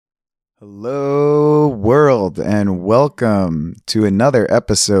Hello, world, and welcome to another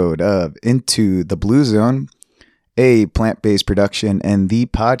episode of Into the Blue Zone, a plant-based production and the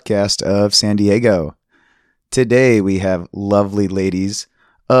podcast of San Diego. Today, we have lovely ladies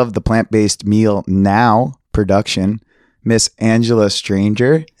of the Plant-Based Meal Now production, Miss Angela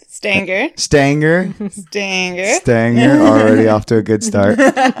Stanger, already off to a good start,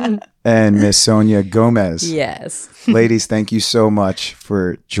 and Miss Sonya Gomez. Yes. Ladies, thank you so much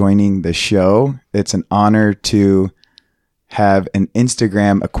for joining the show. It's an honor to have an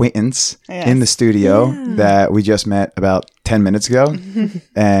Instagram acquaintance in the studio that we just met about 10 minutes ago,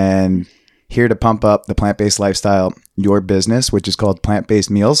 and here to pump up the plant-based lifestyle, your business, which is called Plant-Based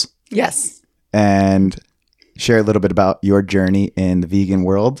Meals. Yes. And share a little bit about your journey in the vegan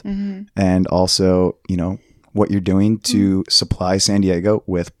world and also, what you're doing to supply San Diego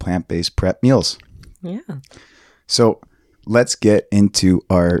with plant-based prep meals. Yeah. So let's get into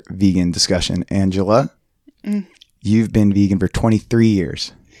our vegan discussion. Angela, you've been vegan for 23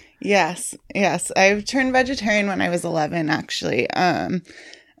 years. Yes. I turned vegetarian when I was 11, actually.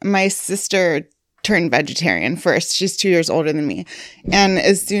 My sister turned vegetarian first. She's 2 years older than me. And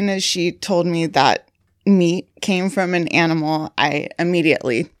as soon as she told me that meat came from an animal, I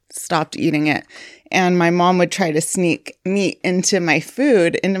immediately stopped eating it. And my mom would try to sneak meat into my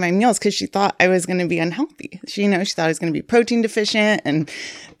food, into my meals, because she thought I was going to be unhealthy. She thought I was going to be protein deficient and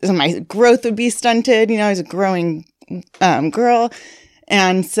so my growth would be stunted. I was a growing girl.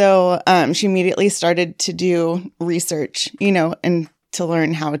 And so she immediately started to do research, and to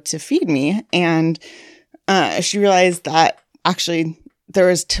learn how to feed me. And she realized that actually there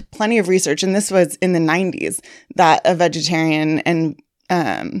was plenty of research, and this was in the 90s, that a vegetarian and,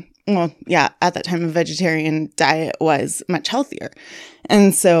 at that time, a vegetarian diet was much healthier.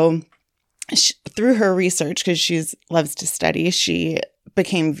 And so through her research, because she loves to study, she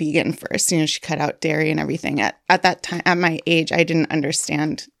became vegan first. She cut out dairy and everything. At that time, at my age, I didn't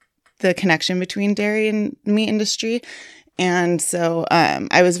understand the connection between dairy and meat industry. And so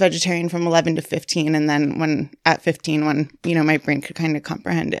I was vegetarian from 11 to 15. And then at 15, when, my brain could kind of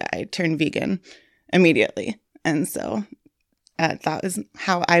comprehend it, I turned vegan immediately. And so that was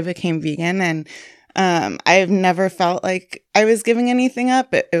how I became vegan. And I've never felt like I was giving anything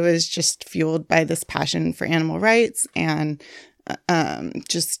up. It was just fueled by this passion for animal rights and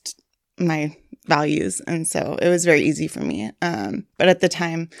just my values. And so it was very easy for me. But at the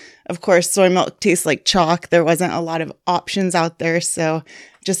time, of course, soy milk tastes like chalk. There wasn't a lot of options out there. So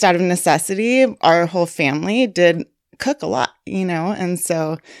just out of necessity, our whole family did cook a lot, and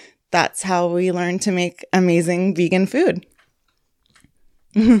so that's how we learned to make amazing vegan food.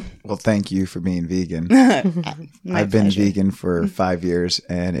 Well, thank you for being vegan. I've been vegan for 5 years,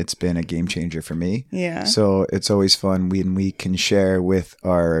 and it's been a game changer for me. Yeah. So it's always fun when we can share with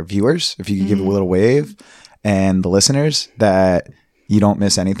our viewers, if you could give a little wave, and the listeners, that you don't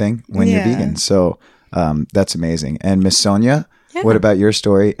miss anything when you're vegan. So that's amazing. And Miss Sonya, what about your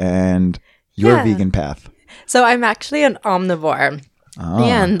story and your vegan path? So I'm actually an omnivore. Oh.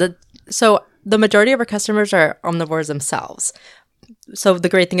 And so the majority of our customers are omnivores themselves. So the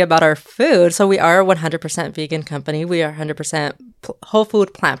great thing about our food, so we are a 100% vegan company. We are 100% whole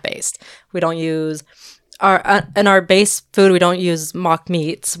food plant-based. We don't use in our base food, we don't use mock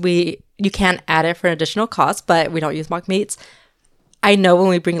meats. You can add it for an additional cost, but we don't use mock meats. I know when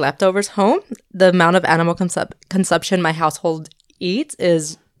we bring leftovers home, the amount of animal consumption my household eats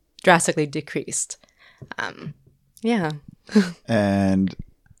is drastically decreased. And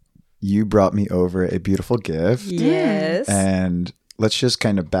you brought me over a beautiful gift. Yes. And let's just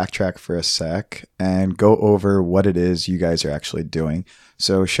kind of backtrack for a sec and go over what it is you guys are actually doing.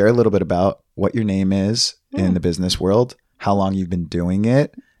 So share a little bit about what your name is in the business world, how long you've been doing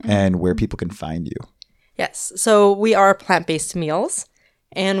it, and where people can find you. Yes. So we are Plant-Based Meals,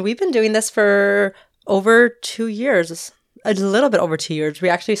 and we've been doing this for over 2 years, a little bit over 2 years. We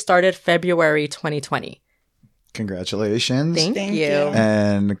actually started February 2020. Congratulations. Thank you.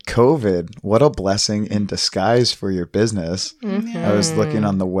 And COVID, what a blessing in disguise for your business. I was looking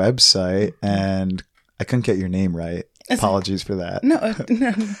on the website and I couldn't get your name right. Apologies for that. No.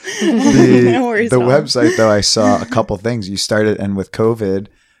 No worries. The website, though, I saw a couple things. You started and with COVID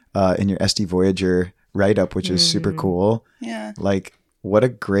in your SD Voyager write-up, which is super cool. Yeah. Like, what a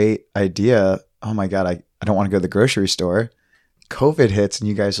great idea. Oh my God, I don't want to go to the grocery store. COVID hits and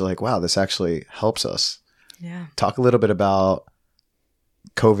you guys are like, wow, this actually helps us. Yeah. Talk a little bit about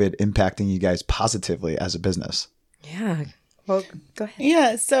COVID impacting you guys positively as a business. Yeah. Well, go ahead.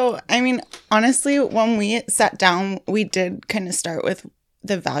 Yeah. So, honestly, when we sat down, we did kind of start with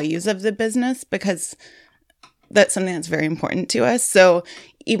the values of the business because that's something that's very important to us. So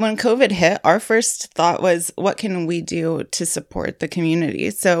when COVID hit, our first thought was, what can we do to support the community?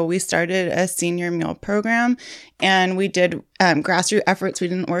 So we started a senior meal program, and we did grassroots efforts. We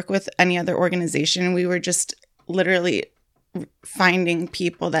didn't work with any other organization. We were just literally finding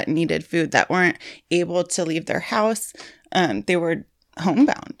people that needed food, that weren't able to leave their house. They were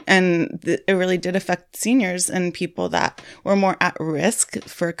homebound, and it really did affect seniors and people that were more at risk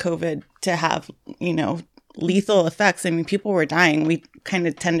for COVID to have, lethal effects. I mean, people were dying. We kind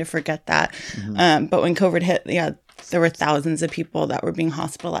of tend to forget that. But when COVID hit, there were thousands of people that were being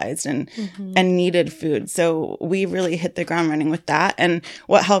hospitalized and needed food. So we really hit the ground running with that. And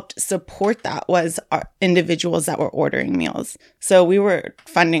what helped support that was our individuals that were ordering meals. So we were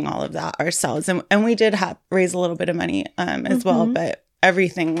funding all of that ourselves. And we did raise a little bit of money as well, but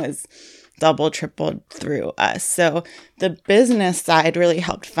everything was double, tripled through us. So the business side really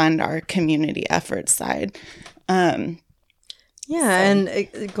helped fund our community efforts side. And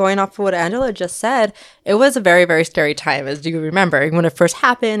going off of what Angela just said, it was a very, very scary time, as you remember. When it first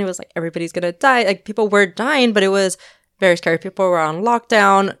happened, it was like everybody's going to die. Like, people were dying, but it was very scary. People were on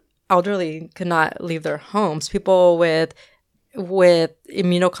lockdown. Elderly could not leave their homes. People with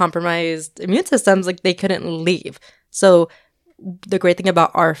immunocompromised immune systems, like, they couldn't leave. So the great thing about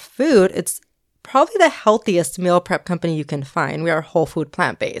our food, it's probably the healthiest meal prep company you can find. We are whole food,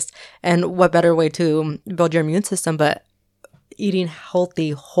 plant-based. And what better way to build your immune system but eating healthy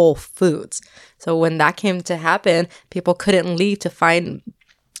whole foods? So when that came to happen, people couldn't leave to find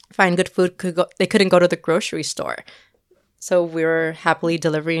good food. They couldn't go to the grocery store. So we were happily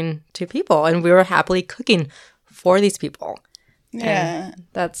delivering to people, and we were happily cooking for these people. Yeah.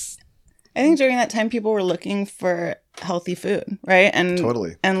 And I think during that time, people were looking for healthy food, right? And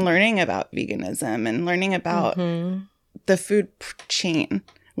Totally. And learning about veganism and learning about the food chain.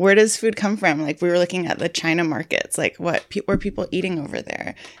 Where does food come from? Like, we were looking at the China markets, like what were people eating over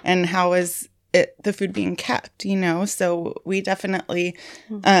there, and how is the food being kept, So we definitely,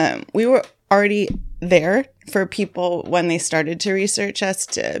 we were already there for people when they started to research us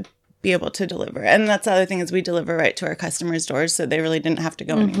to be able to deliver. And that's the other thing, is we deliver right to our customers' doors, so they really didn't have to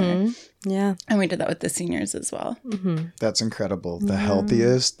go anywhere. Yeah. And we did that with the seniors as well. That's incredible. The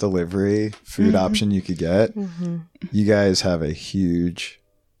healthiest delivery food option you could get. You guys have a huge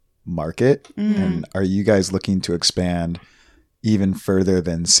market. And are you guys looking to expand even further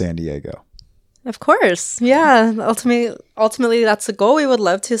than San Diego? Of course. Yeah. Ultimately, that's the goal. We would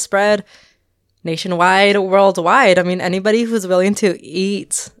love to spread nationwide, worldwide. I mean, anybody who's willing to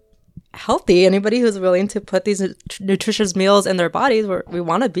eat healthy, anybody who's willing to put these nutritious meals in their bodies, we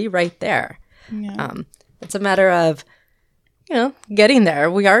want to be right there. Yeah. It's a matter of, getting there.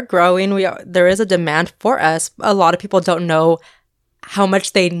 We are growing. There is a demand for us. A lot of people don't know how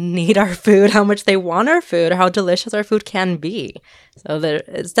much they need our food, how much they want our food, or how delicious our food can be. So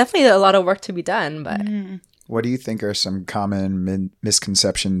it's definitely a lot of work to be done. But what do you think are some common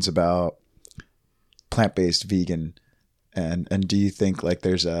misconceptions about plant-based vegan? And do you think like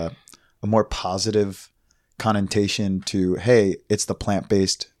there's a more positive connotation to, hey, it's the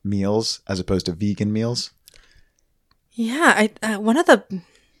plant-based meals as opposed to vegan meals? Yeah. One of the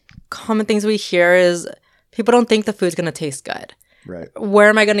common things we hear is people don't think the food's going to taste good. Right. Where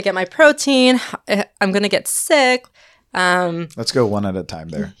am I going to get my protein? I'm going to get sick. Let's go one at a time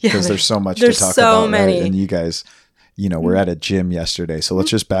there, because there's so much to talk there's so about. many. Right? And you guys, we're at a gym yesterday. So let's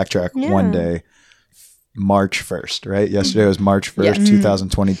just backtrack one day. March 1st, right? Yesterday was March 1st,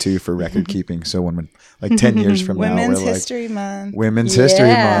 2022 for record keeping. So when like 10 years from now, Women's we're like History Month. Women's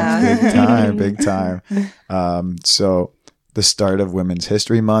History Month. Big time. So the start of Women's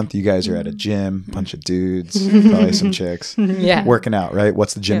History Month, you guys are at a gym, bunch of dudes, probably some chicks, working out, right?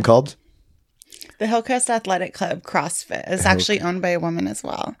 What's the gym called? The Hillcrest Athletic Club CrossFit is actually owned by a woman as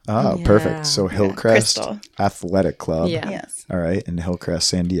well. Oh, perfect. So Hillcrest Crystal. Athletic Club. Yeah. Yes. All right. In Hillcrest,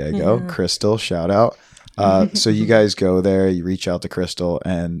 San Diego. Crystal, shout out. So you guys go there, you reach out to Crystal,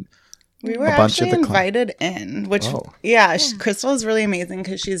 and we were a bunch actually of the invited in, which, Crystal is really amazing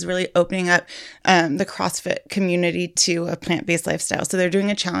because she's really opening up the CrossFit community to a plant-based lifestyle. So they're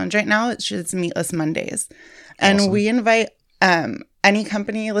doing a challenge right now. It's Meatless Mondays. And we invite any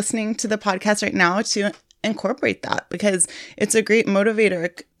company listening to the podcast right now to incorporate that, because it's a great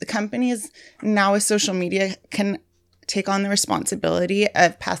motivator. The companies now with social media can take on the responsibility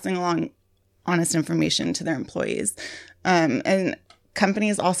of passing along honest information to their employees. And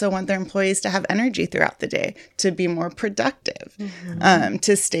companies also want their employees to have energy throughout the day, to be more productive,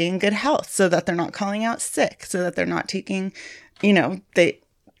 to stay in good health, so that they're not calling out sick, so that they're not taking,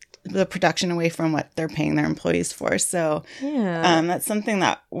 the production away from what they're paying their employees for. So that's something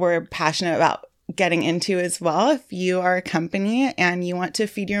that we're passionate about getting into as well. If you are a company and you want to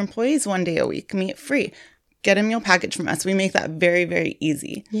feed your employees 1 day a week, meat free, get a meal package from us. We make that very, very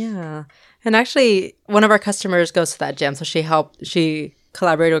easy. Yeah. And actually, one of our customers goes to that gym. So she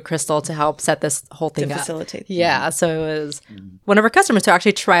collaborated with Crystal to help set this whole thing To up. facilitate. Yeah. So it was one of our customers who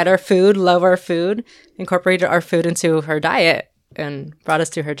actually tried our food, love our food, incorporated our food into her diet and brought us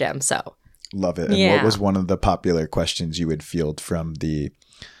to her gym. So Love it. And what was one of the popular questions you would field from the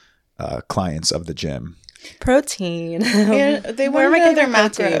clients of the gym? They Protein. want to know their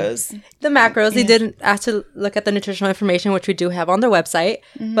macros. The macros. They didn't have to look at the nutritional information, which we do have on their website.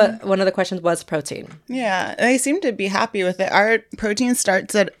 But one of the questions was protein. Yeah, they seem to be happy with it. Our protein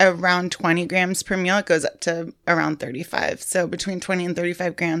starts at around 20 grams per meal. It goes up to around 35. So between 20 and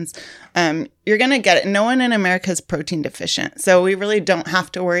 35 grams, you're going to get it. No one in America is protein deficient. So we really don't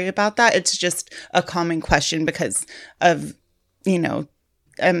have to worry about that. It's just a common question because of,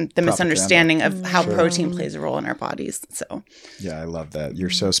 the misunderstanding of how protein plays a role in our bodies. So, yeah, I love that. You're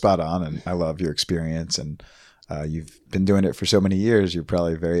so spot on, and I love your experience. And you've been doing it for so many years. You're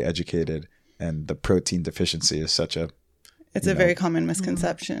probably very educated, and the protein deficiency is such a very common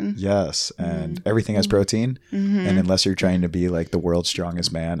misconception. Yes, and everything has protein, and unless you're trying to be like the world's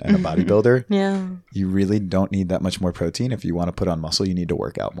strongest man and a bodybuilder, you really don't need that much more protein. If you want to put on muscle, you need to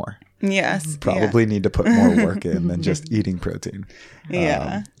work out more. Yes. Probably need to put more work in than just eating protein.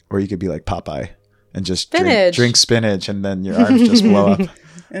 Yeah. Or you could be like Popeye and just Spinach. drink spinach and then your arms just blow up.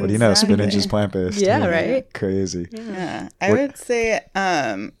 What do you know? Spinach is plant-based. Yeah, right? Crazy. Yeah. I would say,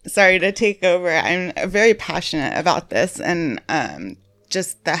 sorry to take over. I'm very passionate about this and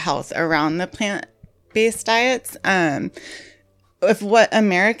just the health around the plant-based diets. If what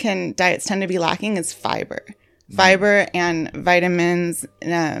American diets tend to be lacking is fiber and vitamins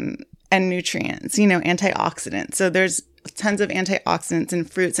and nutrients, antioxidants. So there's tons of antioxidants in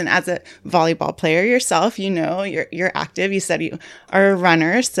fruits. And as a volleyball player yourself, you're active. You said you are a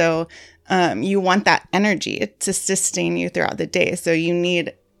runner. So you want that energy to sustain you throughout the day. So you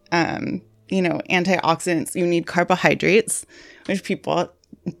need, antioxidants. You need carbohydrates, which people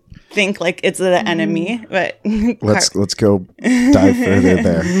think like it's the enemy, but let's go dive further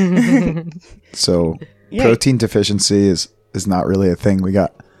there. So protein deficiency is not really a thing. We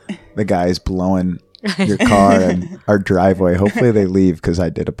got the guys blowing your car and our driveway. Hopefully they leave because I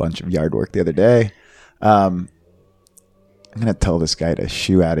did a bunch of yard work the other day. I'm gonna tell this guy to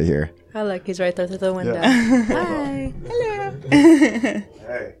shoo out of here. Oh, look, he's right there through the window. Yeah. Hi. Hello.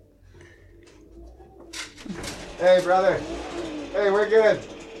 Hey, brother. Hey, we're good.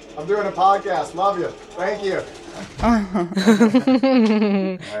 I'm doing a podcast. Love you. Thank you.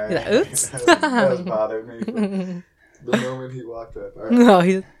 Right. Oops. That bothered me. The moment he walked up. All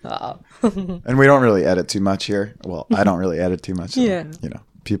right. No, And we don't really edit too much here. Well, I don't really edit too much. So, Yeah.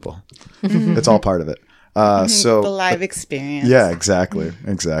 People. It's all part of it. So the live experience. Yeah, exactly.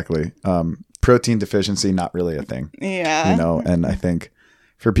 Protein deficiency, not really a thing. Yeah. And I think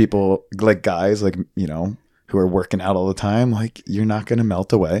for people like guys, like, who are working out all the time, like you're not going to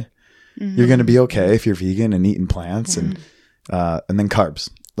melt away. You're going to be okay if you're vegan and eating plants and then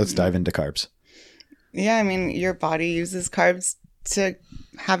carbs. Let's dive into carbs. Yeah, I mean, your body uses carbs to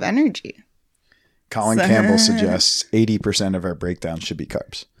have energy. Colin Campbell suggests 80% of our breakdown should be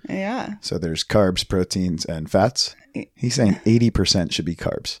carbs. Yeah. So there's carbs, proteins, and fats. He's saying 80% should be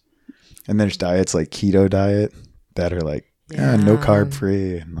carbs. And there's diets like keto diet that are like no carb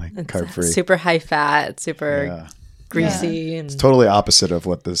free and like carb free. Super high fat, super greasy. Yeah. And It's totally opposite of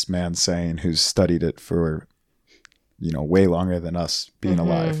what this man's saying who's studied it for, way longer than us being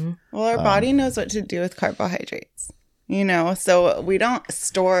alive. Well, our body knows what to do with carbohydrates, so we don't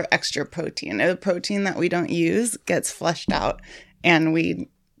store extra protein. The protein that we don't use gets flushed out and we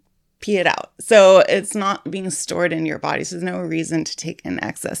pee it out. So it's not being stored in your body. So there's no reason to take in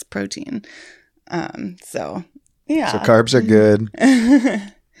excess protein. So carbs are good.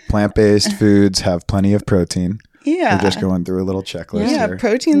 Plant-based foods have plenty of protein. Yeah. We're just going through a little checklist here.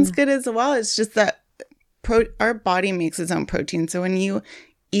 Protein's good as well. It's just that our body makes its own protein. So when you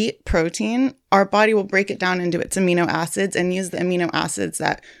eat protein, our body will break it down into its amino acids and use the amino acids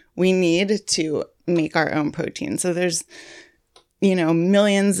that we need to make our own protein. So there's,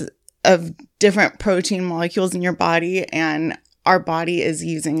 millions of different protein molecules in your body, and our body is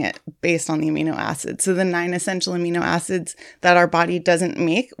using it based on the amino acids. So the 9 essential amino acids that our body doesn't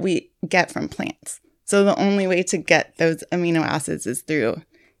make, we get from plants. So the only way to get those amino acids is through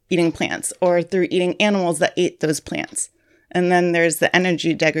eating plants or through eating animals that ate those plants. And then there's the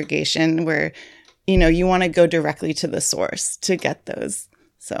energy degradation where, you want to go directly to the source to get those.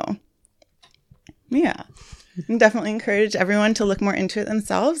 So, yeah, I definitely encourage everyone to look more into it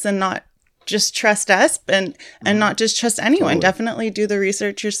themselves and not just trust us and not just trust anyone. Totally. Definitely do the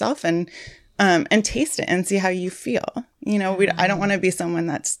research yourself and taste it and see how you feel. You know, I don't want to be someone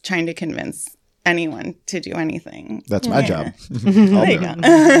that's trying to convince anyone to do anything. That's my job. There you go.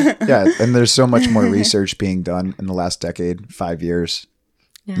 Yeah, and there's so much more research being done in the last decade, 5 years,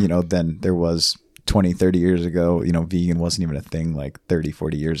 you know, than there was 20, 30 years ago. You know, vegan wasn't even a thing like 30,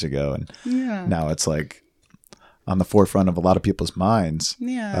 40 years ago. And now it's like on the forefront of a lot of people's minds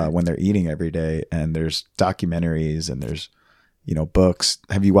when they're eating every day. And there's documentaries and there's, you know, books.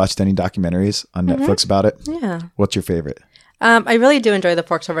 Have you watched any documentaries on Netflix about it? Yeah. What's your favorite? I really do enjoy the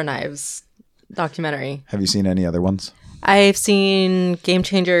Forks Over Knives documentary. Have you seen any other ones? I've seen Game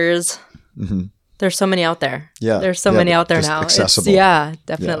Changers. There's so many out there. Yeah. There's so many out there just now. accessible.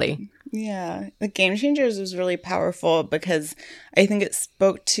 Definitely. Yeah. The Game Changers was really powerful because I think it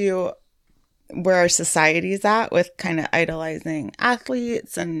spoke to where our society's at with kind of idolizing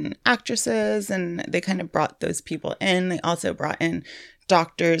athletes and actresses, and they kind of brought those people in. They also brought in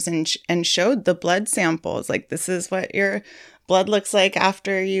doctors and showed the blood samples. Like, this is what your blood looks like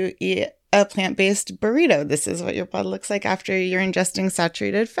after you eat a plant-based burrito. This is what your blood looks like after you're ingesting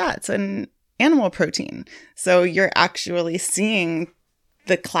saturated fats and animal protein. So you're actually seeing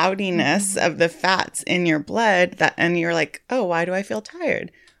the cloudiness of the fats in your blood, and you're like, oh, why do I feel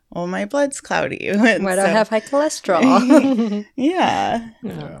tired? Well, my blood's cloudy. Why do I have high cholesterol? Yeah.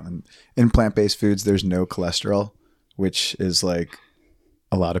 And in plant-based foods, there's no cholesterol, which is like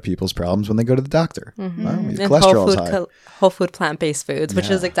a lot of people's problems when they go to the doctor. Oh, your And cholesterol's high. whole food plant-based foods, which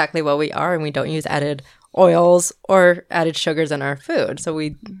is exactly what we are, and we don't use added oils or added sugars in our food. So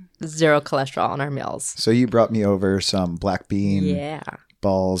we zero cholesterol in our meals. So you brought me over some black bean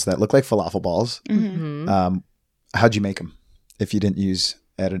balls that look like falafel balls. How'd you make them if you didn't use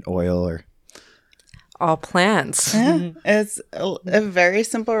added oil or? All plants. Yeah. It's a very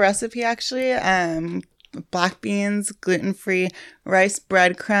simple recipe, actually. Black beans, gluten-free rice,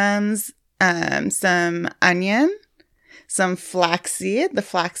 breadcrumbs, some onion, some flaxseed. The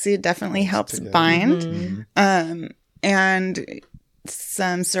flaxseed definitely helps bind. And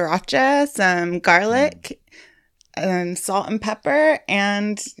some sriracha, some garlic, salt and pepper,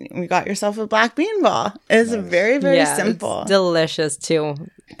 and we got yourself a black bean ball. It's very, very simple. It's delicious too.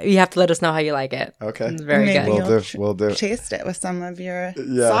 You have to let us know how you like it. Okay. It's very Maybe good. We'll do. Taste it with some of your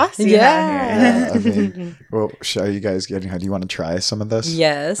sauce. Yeah. I mean, well, are you guys getting? Do you want to try some of this?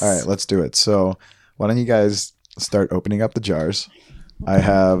 Yes. All right, let's do it. So, why don't you guys start opening up the jars? I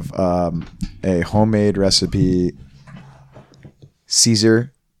have a homemade recipe: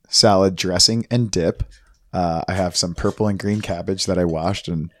 Caesar salad dressing and dip. I have some purple and green cabbage that I washed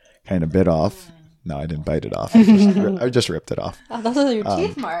and kind of bit off. No, I didn't bite it off. I just ripped it off. Oh, those are your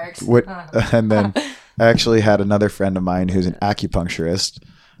teeth marks. And then I actually had another friend of mine who's an acupuncturist,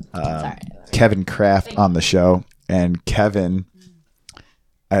 Kevin Kraft, on the show. And Kevin,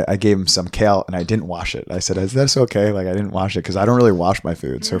 I gave him some kale and I didn't wash it. I said, is this okay? Like, I didn't wash it because I don't really wash my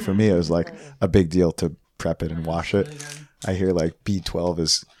food. So for me, it was like a big deal to prep it and wash it. I hear like B12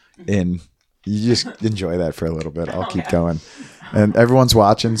 is in. You just enjoy that for a little bit. I'll keep going. And everyone's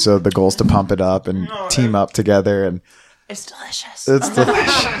watching, so the goal is to pump it up and team up together. And It's delicious. it's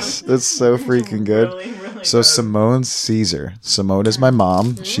delicious. It's so freaking good. Really So Simone's Caesar. Simone is my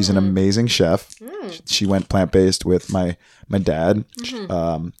mom. She's an amazing chef. She went plant-based with my dad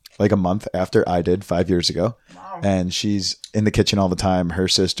like a month after I did 5 years ago. And she's in the kitchen all the time. Her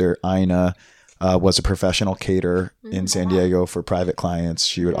sister, Ina, was a professional caterer in San Diego for private clients.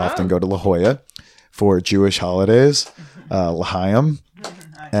 She would often go to La Jolla for Jewish holidays, L'Chaim.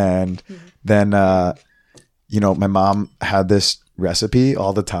 And then, my mom had this recipe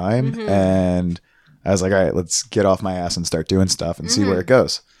all the time. And I was like, all right, let's get off my ass and start doing stuff and see where it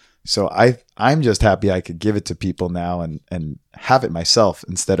goes. So I'm just happy I could give it to people now and have it myself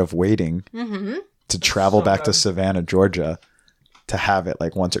instead of waiting to travel back to Savannah, Georgia to have it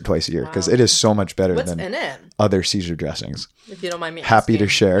like once or twice a year, because it is so much better What's than in it? other Caesar dressings. If you don't mind me Happy to asking.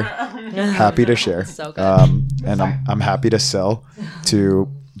 share. Happy to share. So good. And I'm happy to sell to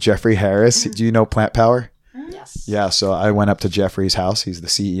Jeffrey Harris. Do you know Plant Power? Yes. Yeah, so I went up to Jeffrey's house. He's the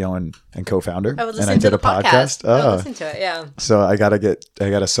CEO and co-founder. I was and I listening did to a the podcast. I Oh, was listening to it, yeah. so I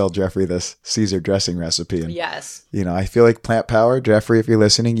gotta sell Jeffrey this Caesar dressing recipe. And Yes. I feel like Plant Power, Jeffrey, if you're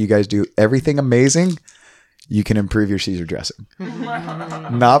listening, you guys do everything amazing. You can improve your Caesar dressing.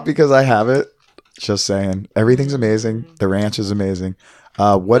 Not because I have it, just saying everything's amazing. The ranch is amazing.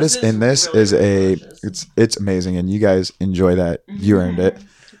 What is in this is it's amazing, and you guys enjoy that. You earned it.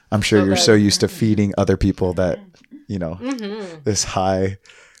 I'm sure you're so used to feeding other people that this high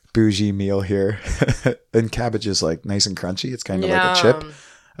bougie meal here. And cabbage is like nice and crunchy. It's kind of like a chip.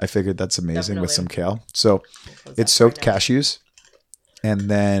 I figured that's amazing with Definitely. some kale. So it's soaked cashews and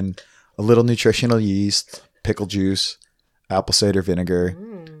then a little nutritional yeast, pickle juice, apple cider vinegar,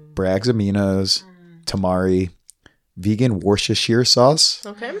 Bragg's aminos, tamari, vegan Worcestershire sauce,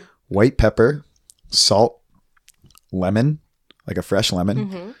 Okay. white pepper, salt, lemon, like a fresh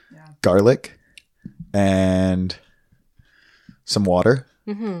lemon, garlic, and some water.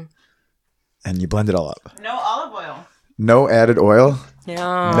 And you blend it all up. No olive oil. No added oil.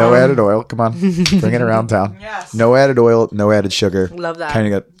 Yeah. No added oil. Come on. Bring it around town. Yes. No added oil. No added sugar. Love that.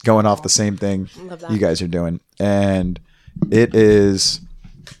 Kind of going off the same thing Love that. you guys are doing. And it is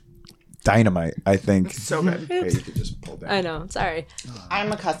dynamite, I think. So good. Hey, you could just pull down. I know. Sorry.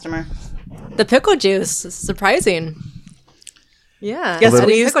 I'm a customer. The pickle juice is surprising. Yeah. Yes, Adding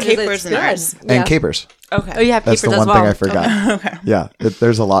we use pickle juice, capers it's in good. ours. And Yeah. capers. Okay. Oh, you have That's capers the as one well. thing I forgot. Okay. Yeah.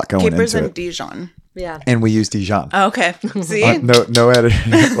 There's a lot going Capers into and it. Dijon. Yeah. And we use Dijon. Okay. See? No added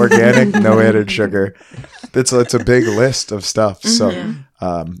organic, no added sugar. It's a big list of stuff. So,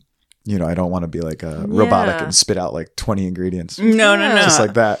 I don't want to be like a robotic Yeah. and spit out like 20 ingredients No. just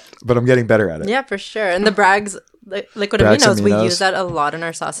like that. But I'm getting better at it. Yeah, for sure. And the Bragg's liquid Bragg's aminos, we aminos. use that a lot in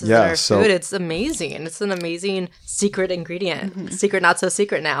our sauces Yeah, and our so- food. It's amazing. It's an amazing secret ingredient. Secret, not so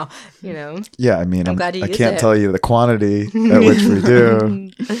secret now. Yeah, I mean, I'm glad you I used can't it. tell you the quantity at which we do.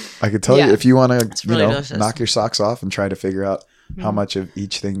 I could tell Yeah. you if you want to, really delicious. knock your socks off and try to figure out how much of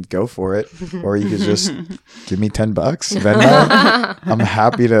each thing, go for it. Or you could just give me $10, Venmo. I'm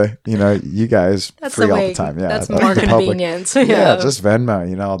happy to, you guys That's free the all way. the time. Yeah, that's the more public. convenient. Yeah, just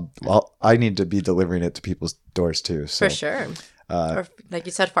Venmo. I need to be delivering it to people's doors too. So, for sure. Or like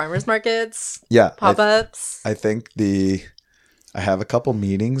you said, farmers markets, yeah, pop-ups. I think I have a couple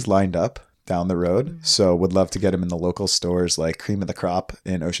meetings lined up down the road, so would love to get them in the local stores like Cream of the Crop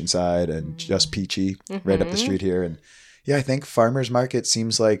in Oceanside and Just Peachy right up the street here. And yeah, I think farmers market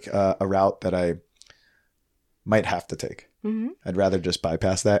seems like a route that I might have to take. I'd rather just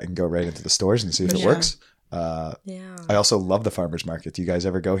bypass that and go right into the stores and see if it works. Yeah. I also love the farmers market. Do you guys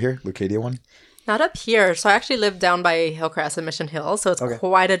ever go here? Lucadia one? Not up here. So I actually live down by Hillcrest and Mission Hill. So it's Okay.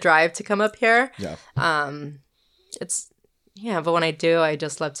 quite a drive to come up here. Yeah. But when I do, I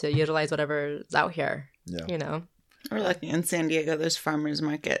just love to utilize whatever's out here. Yeah. We're lucky in San Diego. There's farmers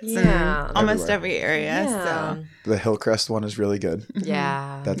markets Yeah. in almost Everywhere. every area. Yeah. The Hillcrest one is really good.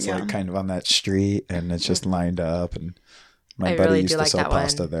 Yeah. That's Yeah. like kind of on that street and it's just lined up. And my I buddy really used do to like sell that one.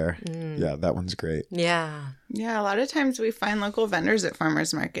 pasta there. Yeah, that one's great. Yeah. Yeah, a lot of times we find local vendors at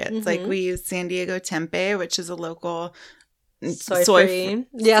farmers markets. Like we use San Diego Tempeh, which is a local Soy-free.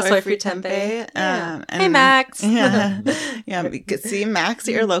 Yeah, soy-free tempeh. Yeah. Hey, Max. Yeah, yeah. We could see Max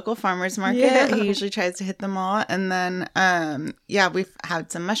at your local farmers market. Yeah. He usually tries to hit them all. And then, we've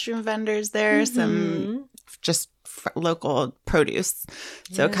had some mushroom vendors there, some just local produce.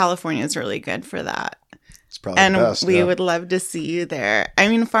 So California is really good for that. It's probably And the best. we yeah. would love to see you there. I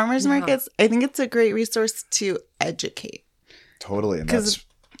mean, farmers markets, I think it's a great resource to educate. Totally. And 'Cause- that's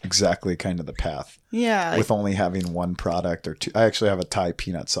exactly kind of the path. Yeah. With only having one product or two. I actually have a Thai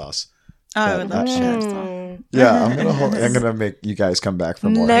peanut sauce. I would love to share some. Yeah, I'm gonna make you guys come back for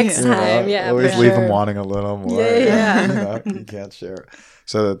more. Next You know, time, yeah, always for leave sure. them wanting a little more. Yeah. You can't share.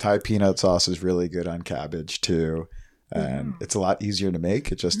 So the Thai peanut sauce is really good on cabbage too, and it's a lot easier to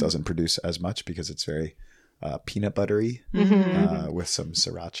make. It just doesn't produce as much because it's very peanut buttery with some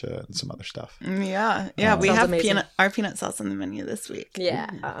sriracha and some other stuff. Yeah. We Sounds have amazing. our peanut sauce on the menu this week.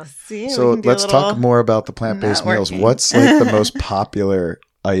 Yeah. See, So we can do a let's little talk more about the plant-based meals. networking. What's like the most popular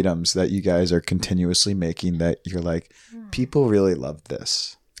items that you guys are continuously making that you're like, people really love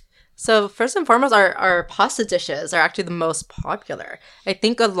this? So first and foremost, our pasta dishes are actually the most popular. I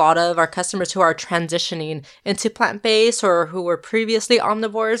think a lot of our customers who are transitioning into plant-based or who were previously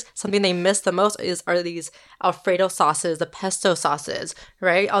omnivores, something they miss the most are these Alfredo sauces, the pesto sauces,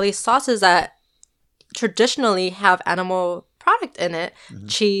 right? All these sauces that traditionally have animal product in it,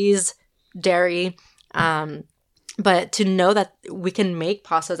 cheese, dairy, but to know that we can make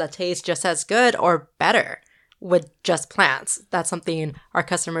pastas that taste just as good or better with just plants. That's something our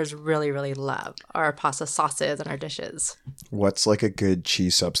customers really, really love, our pasta sauces and our dishes. What's like a good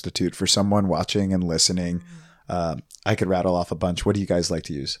cheese substitute for someone watching and listening? I could rattle off a bunch. What do you guys like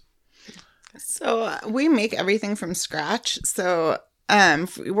to use? So we make everything from scratch. So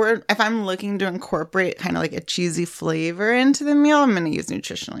if I'm looking to incorporate kind of like a cheesy flavor into the meal, I'm going to use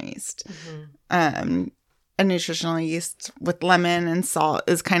nutritional yeast. A nutritional yeast with lemon and salt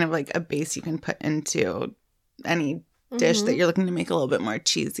is kind of like a base you can put into any dish that you're looking to make a little bit more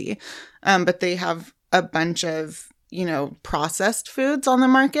cheesy. But they have a bunch of, processed foods on the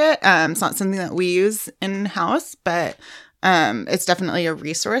market. It's not something that we use in-house, but it's definitely a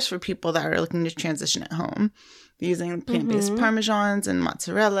resource for people that are looking to transition at home, using plant-based parmesans and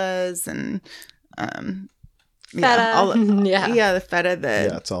mozzarellas and feta. The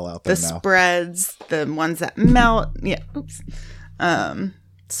feta, it's all out there the now. spreads, the ones that melt.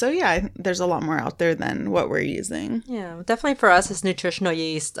 So yeah, there's a lot more out there than what we're using. Yeah, definitely for us, it's nutritional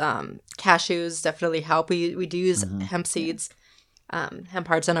yeast. Cashews definitely help. We do use hemp seeds, hemp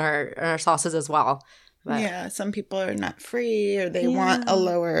hearts in our sauces as well. But, some people are nut free or they want a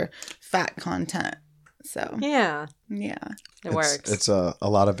lower fat content. So it works. It's a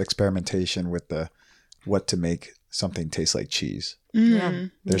lot of experimentation with what to make something taste like cheese. Yeah,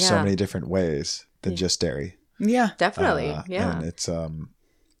 there's so many different ways than just dairy. Yeah, definitely. And it's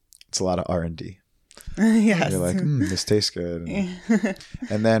a lot of R&D. Yes, you're like, this tastes good.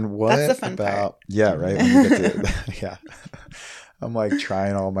 And then what That's the fun about part. Yeah, right, when you get to I'm like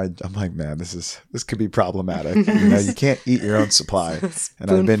trying I'm like, man, this could be problematic. You can't eat your own supply.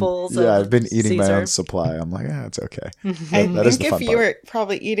 And I've been eating my own supply. I'm like, it's okay. That is the fun if you part. were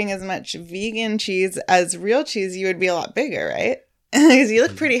probably eating as much vegan cheese as real cheese, you would be a lot bigger, right? Because you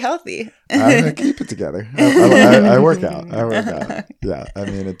look pretty healthy. I keep it together. I work out. Yeah, I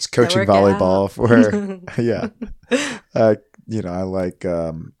mean, it's coaching volleyball I like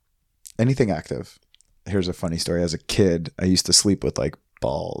anything active. Here's a funny story. As a kid, I used to sleep with like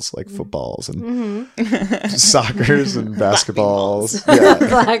balls, like footballs and soccers and basketballs.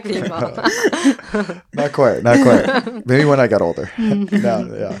 Black people. Not quite. Maybe when I got older.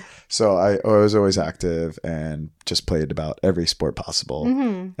 So I was always active and just played about every sport possible.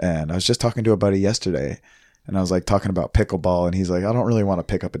 And I was just talking to a buddy yesterday, and I was like talking about pickleball, and he's like, I don't really want to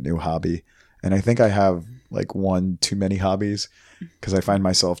pick up a new hobby. And I think I have like one too many hobbies, because I find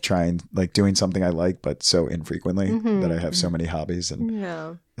myself trying, like, doing something I like, but so infrequently that I have so many hobbies.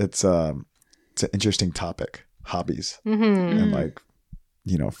 And it's an interesting topic, hobbies, and like,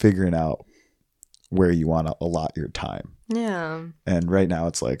 figuring out where you want to allot your time. Yeah. And right now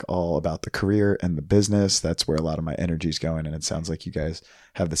it's like all about the career and the business. That's where a lot of my energy is going. And it sounds like you guys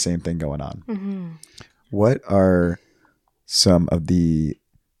have the same thing going on. What are some of the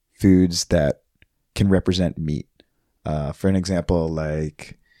foods that can represent meat? For an example,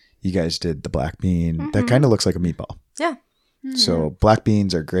 like you guys did the black bean. That kind of looks like a meatball. Yeah. So black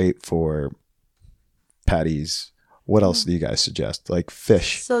beans are great for patties. What else do you guys suggest? Like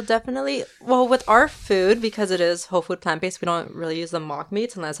fish? So definitely, well, with our food, because it is whole food plant-based, we don't really use the mock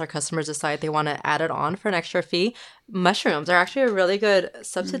meats unless our customers decide they want to add it on for an extra fee. Mushrooms are actually a really good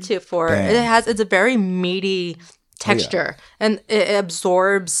substitute for it. It's a very meaty texture, and it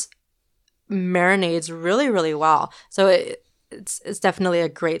absorbs marinades really, really well. So it's definitely a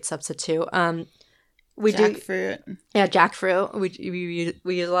great substitute. Jackfruit. Jackfruit.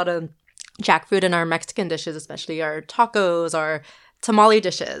 We use a lot of jackfruit in our Mexican dishes, especially our tacos, our tamale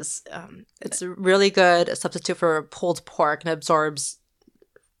dishes. It's a really good substitute for pulled pork and absorbs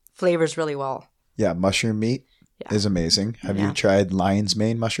flavors really well. Yeah, mushroom meat is amazing. Have you tried lion's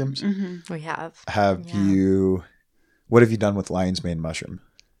mane mushrooms? We have. What have you done with lion's mane mushroom?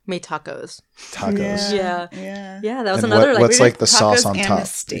 Made tacos. Yeah. That was and another what's like the sauce on top?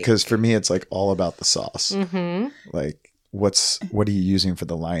 Steak. Because for me, it's like all about the sauce. Like, what are you using for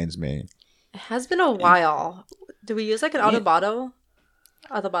the lion's mane? It has been a while. Do we use like an adobado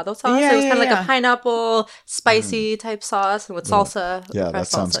sauce? It was kind of like a pineapple spicy type sauce and with salsa. Yeah, that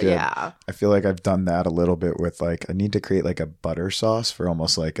sounds good. Yeah. I feel like I've done that a little bit with like, I need to create like a butter sauce for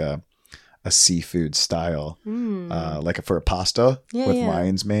almost like a seafood style, like for a pasta with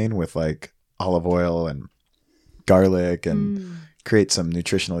lion's mane with like olive oil and garlic and create some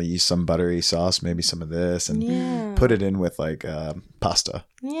nutritional yeast, some buttery sauce, maybe some of this, and put it in with like pasta.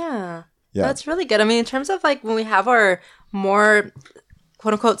 Yeah, that's really good. I mean, in terms of like when we have our more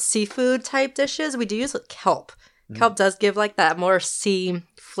quote unquote seafood type dishes, we do use kelp. Kelp does give like that more sea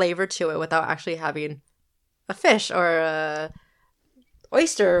flavor to it without actually having a fish or a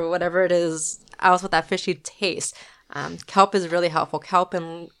oyster or whatever it is else with that fishy taste. Kelp is really helpful. Kelp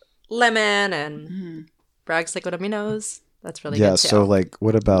and lemon and Bragg's liquid aminos. That's really good too. So like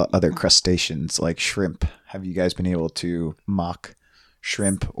what about other crustaceans like shrimp? Have you guys been able to mock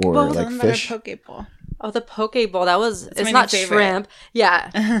shrimp or like fish? Poke bowl. Oh, the poke bowl. It's not shrimp. Yeah.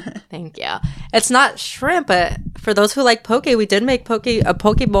 Thank you. It's not shrimp, but for those who like poke, we did make a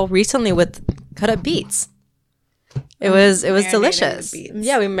poke bowl recently with cut up beets. It was delicious.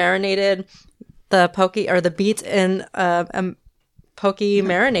 Yeah, we marinated the poke or the beets in poke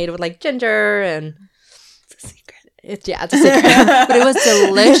marinade with like ginger and It's a secret. It's a secret. But it was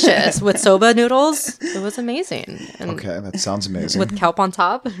delicious with soba noodles. It was amazing. And okay, that sounds amazing. with kelp on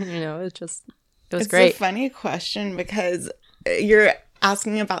top, it's just It was It's great. a funny question because you're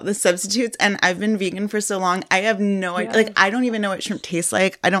asking about the substitutes, and I've been vegan for so long. I have no idea. Like, I don't even know what shrimp tastes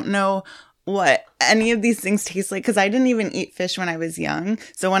like. I don't know what any of these things taste like because I didn't even eat fish when I was young.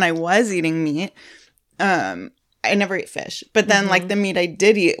 So when I was eating meat, I never ate fish. But then like the meat I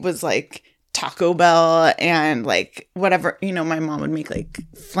did eat was like Taco Bell and like whatever, my mom would make like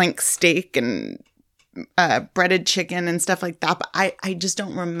flank steak and breaded chicken and stuff like that, but I just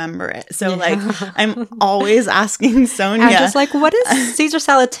don't remember it. So like I'm always asking Sonya. I'm just like, what does Caesar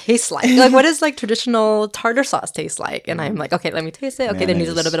salad taste like? Like, what does like traditional tartar sauce taste like? And I'm like, okay, let me taste it. Okay, there needs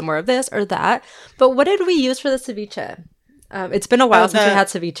a little bit more of this or that. But what did we use for the ceviche? It's been a while since we had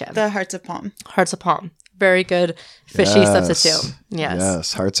ceviche. The hearts of palm. Hearts of palm. Very good fishy substitute.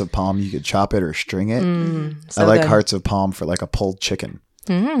 Yes, hearts of palm. You could chop it or string it. So I like good. hearts of palm for like a pulled chicken.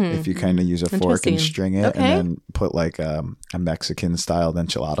 If you kind of use a fork and string it and then put like a Mexican styled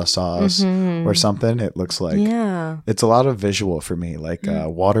enchilada sauce or something, it looks like it's a lot of visual for me. Like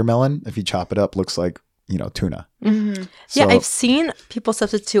watermelon, if you chop it up, looks like tuna. Yeah, I've seen people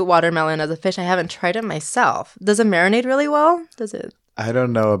substitute watermelon as a fish. I haven't tried it myself. Does it marinate really well? Does it? I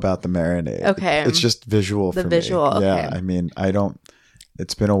don't know about the marinade. Okay, it's just visual for me. Okay. Yeah, I mean, I don't.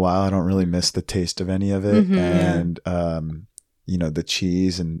 It's been a while. I don't really miss the taste of any of it, and the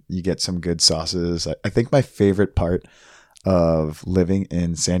cheese, and you get some good sauces. I think my favorite part of living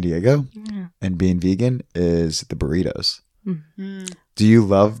in San Diego and being vegan is the burritos. Do you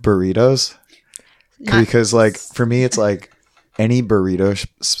love burritos? Because like for me, it's like any burrito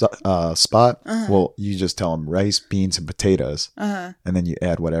spot. Well, you just tell them rice, beans, and potatoes, and then you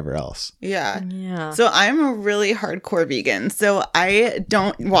add whatever else. Yeah. So I'm a really hardcore vegan. So I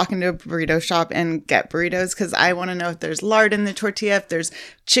don't walk into a burrito shop and get burritos because I want to know if there's lard in the tortilla, if there's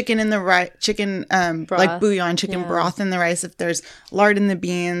chicken in the rice, broth. Like bouillon, chicken broth in the rice, if there's lard in the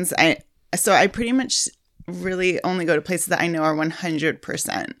beans. So I pretty much really only go to places that I know are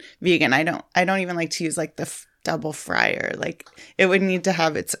 100% vegan. I don't even like to use like the double fryer. Like it would need to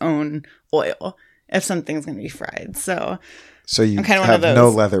have its own oil if something's going to be fried. So you I'm kind of have one of no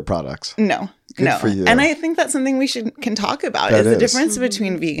those. leather products. No. For you. And I think that's something we can talk about is the difference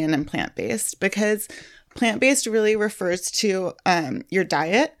between vegan and plant-based, because plant-based really refers to your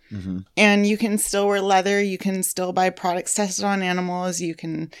diet, and you can still wear leather. You can still buy products tested on animals. You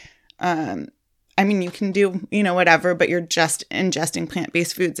can, you can do, whatever, but you're just ingesting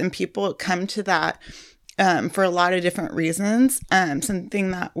plant-based foods, and people come to that for a lot of different reasons.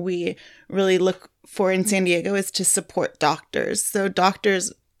 Something that we really look for in San Diego is to support doctors. So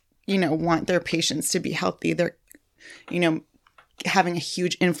doctors, want their patients to be healthy. They're, having a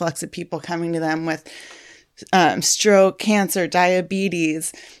huge influx of people coming to them with stroke, cancer,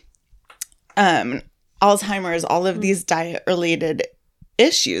 diabetes, Alzheimer's, all of these diet-related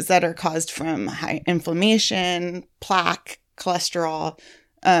issues that are caused from high inflammation, plaque, cholesterol,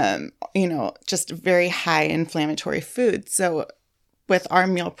 just very high inflammatory food. So with our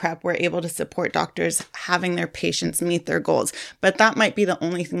meal prep, we're able to support doctors having their patients meet their goals. But that might be the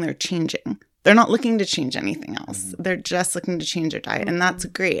only thing they're changing. They're not looking to change anything else. They're just looking to change their diet. And that's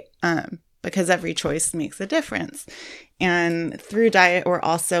great because every choice makes a difference. And through diet, we're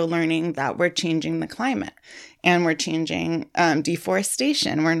also learning that we're changing the climate. And we're changing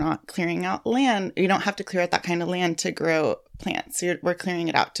deforestation. We're not clearing out land. You don't have to clear out that kind of land to grow plants. We're clearing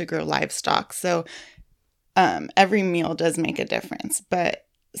it out to grow livestock. So every meal does make a difference. But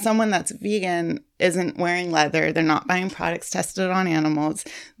someone that's vegan isn't wearing leather. They're not buying products tested on animals.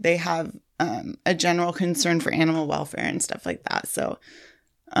 They have a general concern for animal welfare and stuff like that. So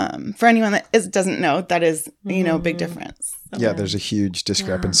for anyone that doesn't know, that is, a big difference. So. Yeah, there's a huge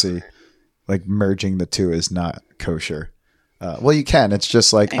discrepancy. Yeah. Like merging the two is not kosher. Well, you can. It's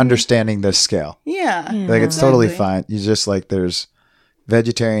just like understanding the scale. Yeah. Like it's totally fine. You just like there's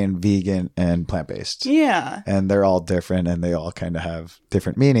vegetarian, vegan, and plant-based. Yeah. And they're all different and they all kind of have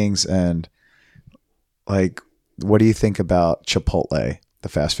different meanings. And like, what do you think about Chipotle, the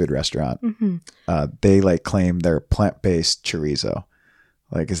fast food restaurant? They like claim they're plant-based chorizo.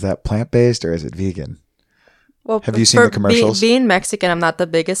 Like, is that plant-based or is it vegan? Well, have you seen the commercials? Being Mexican, I'm not the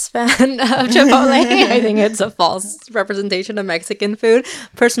biggest fan of Chipotle. I think it's a false representation of Mexican food.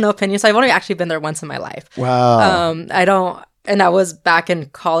 Personal opinion. So I've only actually been there once in my life. Wow. And I was back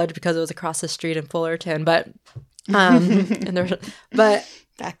in college because it was across the street in Fullerton. But back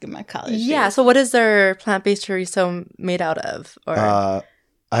in my college. Yeah. So what is their plant-based chorizo made out of? Or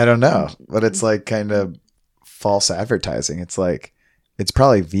I don't know, but it's like kind of false advertising. It's like it's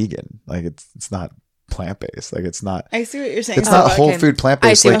probably vegan. Like it's not plant-based. Like it's not. I see what you're saying. It's not whole food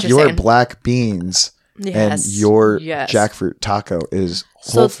plant-based. Like your black beans Yes. And your yes. jackfruit taco is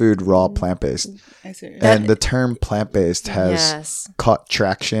whole food, raw, plant-based. I see. And the term plant-based has Yes. caught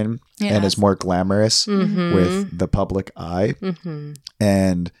traction and is more glamorous with the public eye.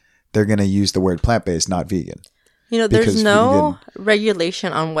 And they're going to use the word plant-based, not vegan. You know, there's no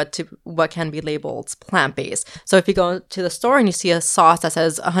regulation on what can be labeled plant-based. So if you go to the store and you see a sauce that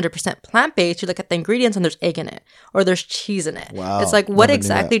says 100% plant-based, you look at the ingredients and there's egg in it or there's cheese in it. Wow. It's like, what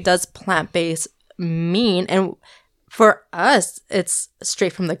exactly does plant-based mean? And for us, it's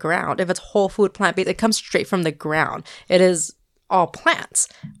straight from the ground. If it's whole food plant-based, it comes straight from the ground. It is all plants.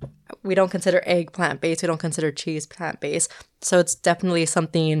 We don't consider egg plant-based. We don't consider cheese plant-based. So it's definitely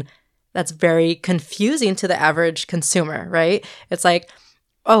something that's very confusing to the average consumer, right? It's like,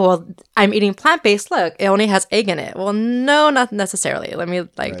 oh, well, I'm eating plant-based. Look, it only has egg in it. Well, no, not necessarily. Let me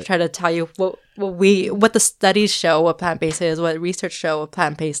try to tell you what the studies show what plant-based is, what research show what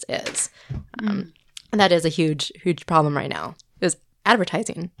plant-based is. And that is a huge, huge problem right now, is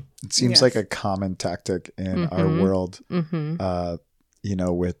advertising. It seems like a common tactic in our world, you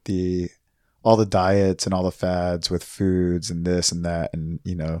know, with all the diets and all the fads with foods and this and that. And,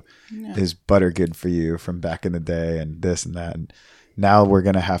 you know, is butter good for you from back in the day and this and that. And now we're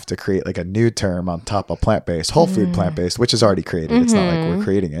going to have to create like a new term on top of plant-based, whole food plant-based, which is already created. It's not like we're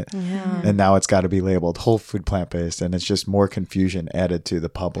creating it. Yeah. And now it's got to be labeled whole food plant-based. And it's just more confusion added to the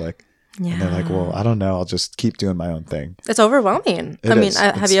public. Yeah. And they're like, well, I don't know. I'll just keep doing my own thing. It's overwhelming.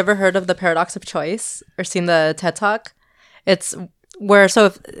 Have you ever heard of the paradox of choice or seen the TED Talk? It's where, so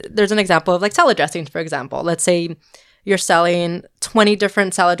if there's an example of like salad dressings, for example. Let's say you're selling 20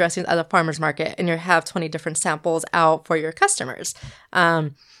 different salad dressings at a farmer's market and you have 20 different samples out for your customers.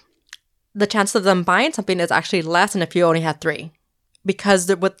 The chance of them buying something is actually less than if you only had 3.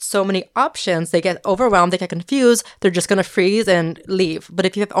 Because with so many options, they get overwhelmed, they get confused, they're just going to freeze and leave. But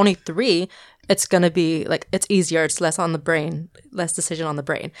if you have only 3, it's going to be like, it's easier, it's less on the brain, less decision on the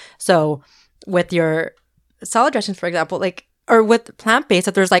brain. So with your salad dressings, for example, like, or with plant-based,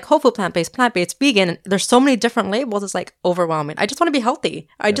 if there's like whole food plant-based, vegan, there's so many different labels, it's like overwhelming. I just want to be healthy.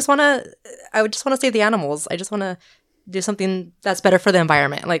 I just want to save the animals. I just want to do something that's better for the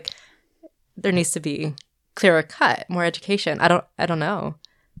environment. Like, there needs to be clearer cut, more education. I don't know.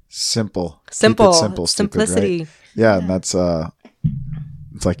 Simple, simplicity. Right? Yeah, and that's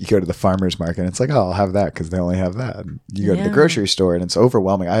it's like you go to the farmer's market and it's like, oh, I'll have that because they only have that. And you go to the grocery store and it's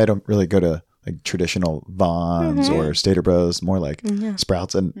overwhelming. I don't really go to like traditional Vons or Stater Bros, more like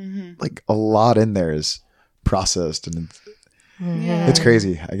Sprouts, and like a lot in there is processed and it's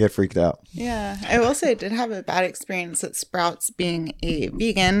crazy. I get freaked out. Yeah, I will say I did have a bad experience at Sprouts being a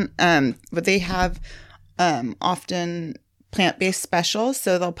vegan, but they have often plant-based specials,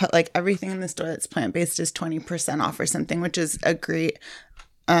 so they'll put like everything in the store that's plant-based is 20% off or something, which is a great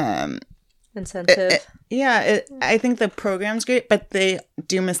incentive. I think the program's great, but they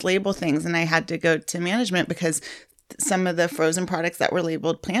do mislabel things, and I had to go to management because some of the frozen products that were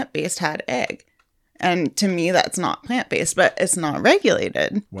labeled plant-based had egg, and to me that's not plant-based, but it's not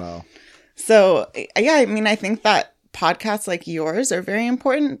regulated. Wow. So yeah, I mean, I think that podcasts like yours are very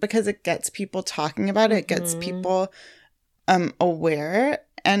important because it gets people talking about it. It gets people aware.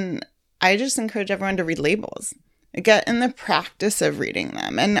 And I just encourage everyone to read labels. Get in the practice of reading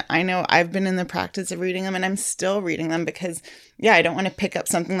them. And I know I've been in the practice of reading them and I'm still reading them because, I don't want to pick up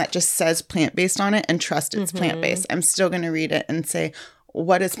something that just says plant-based on it and trust it's plant-based. I'm still going to read it and say,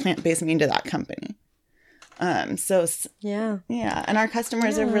 what does plant-based mean to that company? And our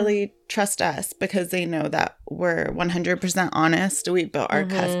customers are really trust us because they know that we're 100% honest. We built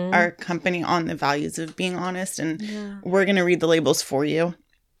our company on the values of being honest, and we're going to read the labels for you.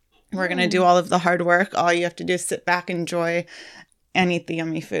 We're going to do all of the hard work. All you have to do is sit back, enjoy, and eat the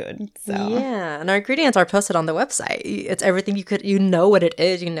yummy food. So and our ingredients are posted on the website. It's everything you know what it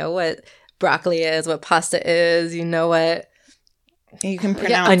is. You know what broccoli is, what pasta is. You know what. You can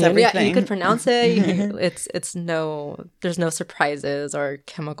pronounce everything. Yeah, you can pronounce it. There's no surprises or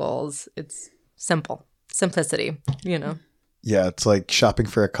chemicals. It's simplicity, Yeah, it's like shopping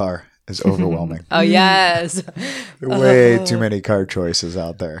for a car is overwhelming. Oh, yes. Way too many car choices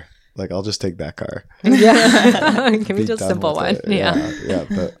out there. Like, I'll just take that car. Yeah. Give me just a simple one. Yeah.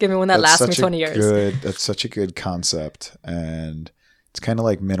 Give me one that lasts me 20 years. That's such a good concept. And it's kind of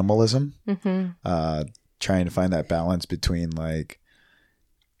like minimalism. Trying to find that balance between like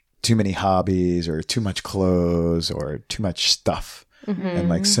too many hobbies or too much clothes or too much stuff and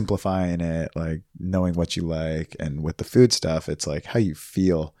like simplifying it, like knowing what you like. And with the food stuff, it's like how you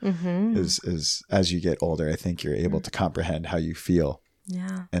feel is as you get older, I think you're able to comprehend how you feel.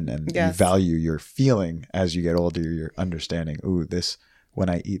 Yeah. And you value your feeling as you get older. You're understanding, ooh, this when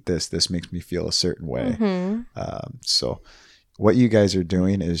I eat this, this makes me feel a certain way. Mm-hmm. So what you guys are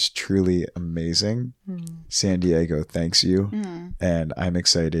doing is truly amazing. San Diego thanks you. And I'm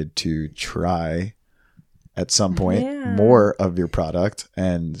excited to try at some point more of your product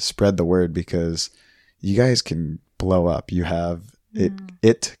and spread the word, because you guys can blow up. You have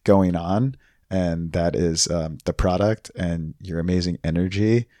it going on, and that is the product and your amazing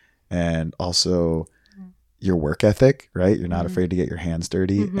energy, and also your work ethic, right? You're not afraid to get your hands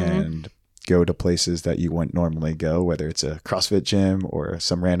dirty and go to places that you wouldn't normally go, whether it's a CrossFit gym or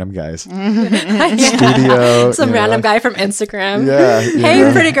some random guy's studio. Some random guy from Instagram. Yeah.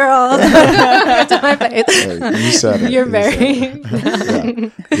 Hey, pretty girl. To my face. You said it. You're You very...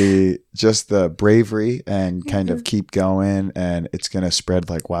 said it. Just the bravery and kind of keep going, and it's going to spread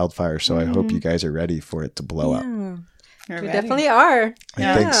like wildfire. So I hope you guys are ready for it to blow up. We Definitely are.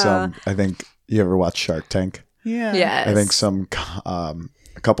 I think you ever watch Shark Tank? Yeah. Yes. I think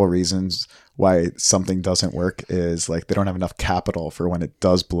a couple of reasons why something doesn't work is like they don't have enough capital for when it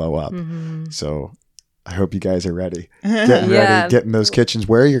does blow up. So I hope you guys are ready. Getting those kitchens.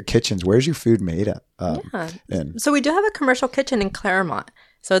 Where are your kitchens? Where's your food made at? So we do have a commercial kitchen in Claremont.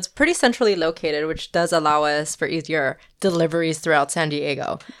 So it's pretty centrally located, which does allow us for easier deliveries throughout San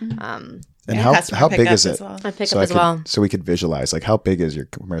Diego. And how big is it? Well. And pick up as well. So we could visualize, like, how big is your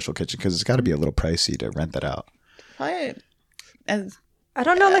commercial kitchen? Because it's got to be a little pricey to rent that out. Probably, I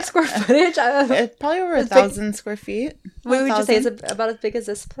don't know, like square footage. it's probably over 1,000 square feet. What would you say is about as big as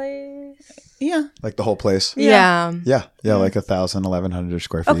this place? Yeah. Like the whole place? Yeah. Like 1,000, 1,100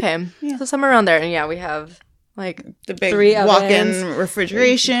 square feet. Okay. Yeah. So somewhere around there. And we have like the big 3 walk-in ovens.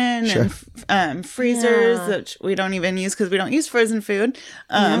 refrigeration and freezers that we don't even use because we don't use frozen food.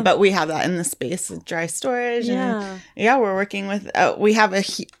 But we have that in the space with dry storage. And we're working with, we have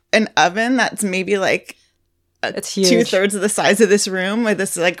an oven that's maybe like it's huge. 2/3 of the size of this room with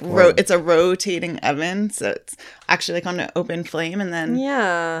this like it's a rotating oven, so it's actually like on an open flame. And then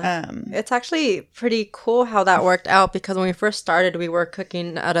it's actually pretty cool how that worked out, because when we first started, we were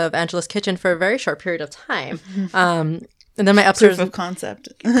cooking out of Angela's kitchen for a very short period of time. And then my upstairs proof of concept,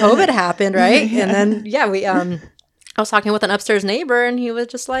 COVID happened, right? And then we I was talking with an upstairs neighbor, and he was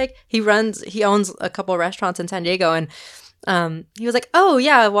just like, he owns a couple of restaurants in San Diego, and he was like, oh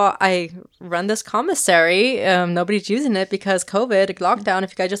yeah, well, I run this commissary. Nobody's using it because COVID lockdown.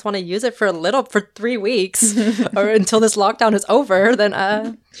 If you guys just want to use it for 3 weeks or until this lockdown is over,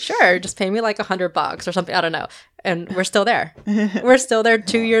 then sure, just pay me like $100 or something. I don't know. And we're still there. We're still there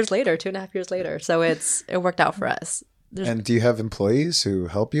 2 years later, 2.5 years later. So it worked out for us. And do you have employees who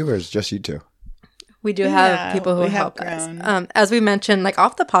help you, or is it just you two? We do have people who help us. As we mentioned, like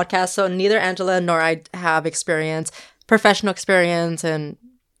off the podcast, so neither Angela nor I have professional experience in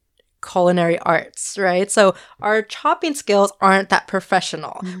culinary arts, right? So our chopping skills aren't that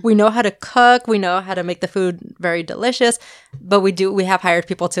professional. We know how to cook, we know how to make the food very delicious, but we have hired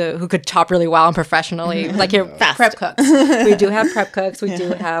people who could chop really well and professionally, like your prep cooks. We do have prep cooks, we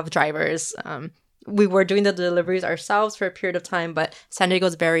do have drivers. We were doing the deliveries ourselves for a period of time, but San Diego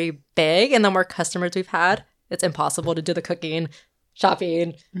is very big, and the more customers we've had, it's impossible to do the cooking,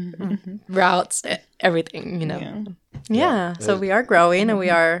 shopping, routes, everything, So we are growing, and we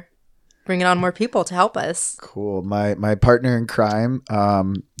are bringing on more people to help us. Cool. My partner in crime,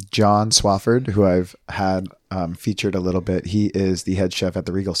 John Swafford, who I've had featured a little bit, he is the head chef at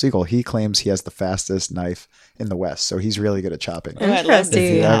the Regal Seagull. He claims he has the fastest knife in the West, so he's really good at chopping.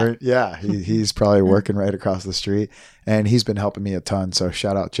 Interesting. He's probably working right across the street, and he's been helping me a ton. So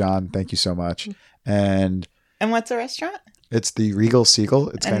shout out, John. Thank you so much. And what's the restaurant? It's the Regal Seagull.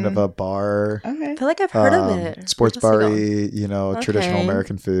 It's kind of a bar. Okay. I feel like I've heard of it. Sports bar-y, traditional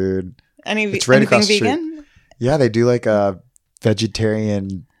American food. It's right across the street. Yeah, they do like a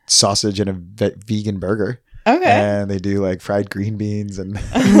vegetarian sausage and a vegan burger. Okay. And they do like fried green beans and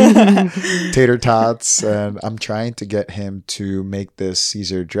tater tots. And I'm trying to get him to make this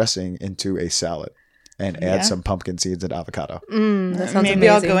Caesar dressing into a salad and add some pumpkin seeds and avocado. That sounds Maybe amazing.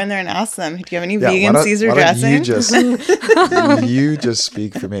 I'll go in there and ask them, do you have any vegan Caesar dressing? You just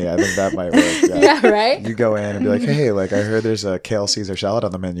speak for me. I think that might work. Yeah, right? You go in and be like, hey, like I heard there's a kale Caesar salad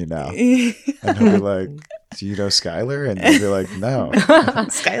on the menu now. And he'll be like, do you know Skylar? And you'll be like, no.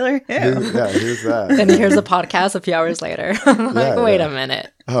 Skylar? Who's that? Then he hears a podcast a few hours later. Wait a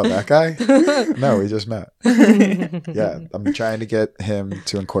minute. Oh, that guy? No, we just met. I'm trying to get him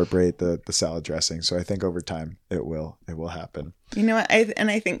to incorporate the salad dressing. So I think over time it will happen. You know what?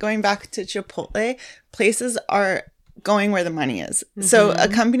 I think going back to Chipotle, places are going where the money is. So a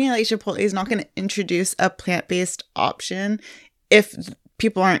company like Chipotle is not going to introduce a plant-based option if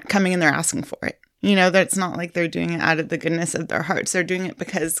people aren't coming in there asking for it. You know, that's not like they're doing it out of the goodness of their hearts. They're doing it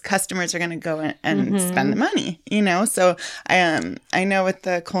because customers are going to go in and spend the money, you know? So I know with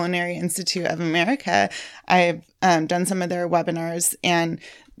the Culinary Institute of America, I've done some of their webinars, and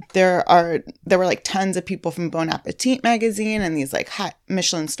there were like tons of people from Bon Appetit magazine and these like hot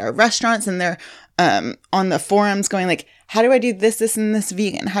Michelin star restaurants, and they're on the forums going like, how do I do this and this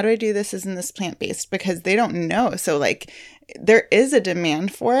vegan? How do I do this and this plant-based? Because they don't know. So like there is a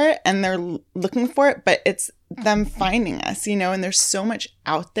demand for it and they're looking for it, but it's them finding us, you know, and there's so much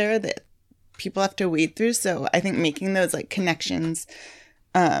out there that people have to wade through. So I think making those like connections,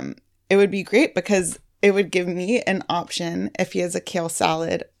 it would be great because it would give me an option. If he has a kale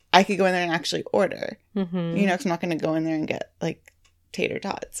salad, I could go in there and actually order, you know, 'cause I'm not going to go in there and get like tater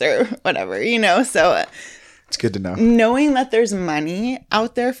tots or whatever, you know? So it's good to know. Knowing that there's money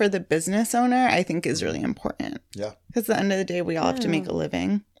out there for the business owner, I think is really important. Yeah. Because at the end of the day, we all have to make a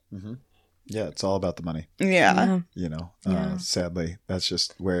living. Mm-hmm. Yeah, it's all about the money. Yeah. You know, sadly, that's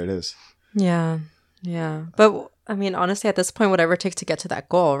just where it is. Yeah. Yeah. But I mean, honestly, at this point, whatever it takes to get to that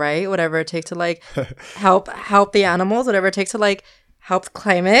goal, right? Whatever it takes to like help the animals, whatever it takes to like help the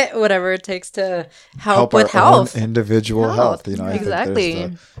climate, whatever it takes to help with our health. Own individual health. You know, I exactly.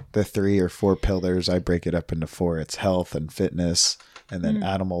 think there's the 3 or 4 pillars. I break it up into 4. It's health and fitness, and then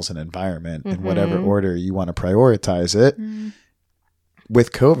animals and environment, in whatever order you want to prioritize it.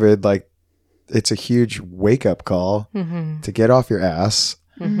 With COVID, like, it's a huge wake-up call to get off your ass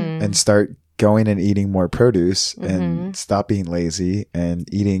and start going and eating more produce and stop being lazy and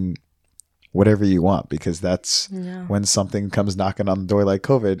eating whatever you want, because that's when something comes knocking on the door like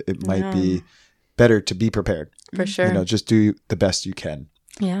COVID, it might be better to be prepared. For sure. You know, just do the best you can.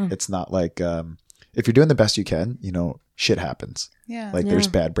 Yeah. It's not like, if you're doing the best you can, you know, shit happens. Yeah. Like there's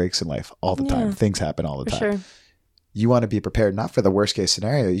bad breaks in life all the time. Things happen all the time. Sure. You want to be prepared, not for the worst case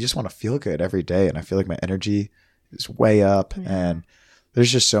scenario. You just want to feel good every day. And I feel like my energy is way up, and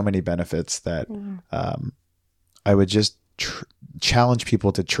there's just so many benefits that I would just challenge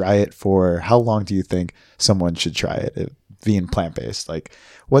people to try it for. How long do you think someone should try it? Being plant-based, like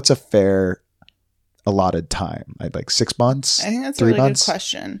what's a fair allotted time? Like 6 months? I think that's 3 a really months? good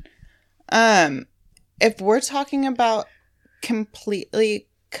question. If we're talking about completely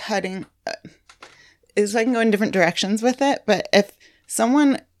cutting, is I can go in different directions with it, but if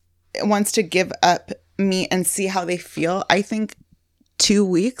someone wants to give up meat and see how they feel, I think 2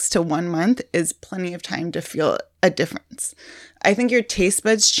 weeks to 1 month is plenty of time to feel a difference. I think your taste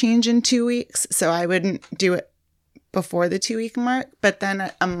buds change in 2 weeks, so I wouldn't do it before the 2 week mark, but then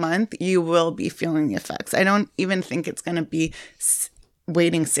at a month you will be feeling the effects. I don't even think it's going to be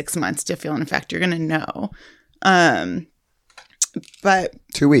waiting 6 months to feel an effect. You're going to know. But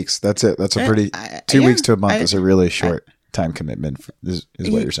 2 weeks. That's it. That's a pretty 2 weeks to a month is a really short time commitment. Is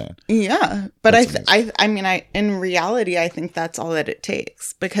what you're saying? Yeah, but I mean, in reality, I think that's all that it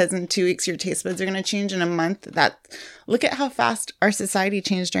takes, because in 2 weeks your taste buds are going to change. In a month, look at how fast our society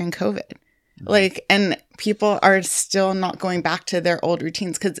changed during COVID. Like, and people are still not going back to their old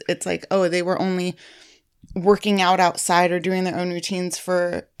routines, because it's like, oh, they were only working out outside or doing their own routines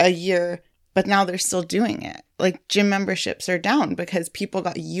for a year, but now they're still doing it. Like, gym memberships are down because people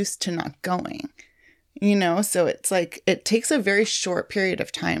got used to not going, you know? So it's like, it takes a very short period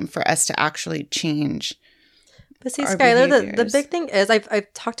of time for us to actually change. But see, Skylar, the big thing is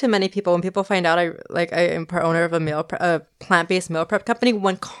I've talked to many people. When people find out I am part owner of a plant-based meal prep company,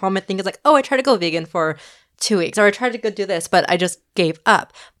 one common thing is like, oh, I tried to go vegan for 2 weeks, or I tried to go do this, but I just gave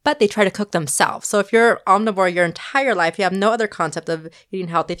up. But they try to cook themselves. So if you're omnivore your entire life, you have no other concept of eating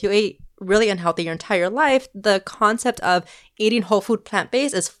healthy. If you ate really unhealthy your entire life, the concept of eating whole food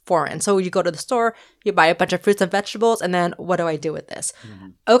plant-based is foreign. So you go to the store, you buy a bunch of fruits and vegetables, and then what do I do with this?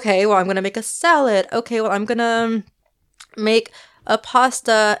 Okay, well, I'm going to make a salad. Okay, well, I'm going to make a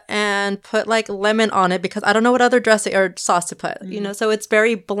pasta and put like lemon on it because I don't know what other dressing or sauce to put, you know? So it's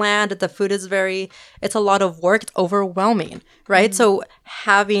very bland. The food is it's a lot of work. It's overwhelming, right? So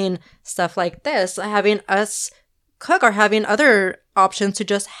having stuff like this, having us cook or having other options to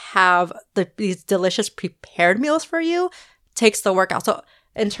just have these delicious prepared meals for you takes the work out. So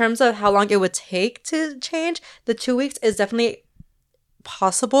in terms of how long it would take to change, the 2 weeks is definitely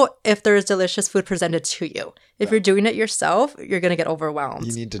possible if there is delicious food presented to you. If you're doing it yourself, you're going to get overwhelmed.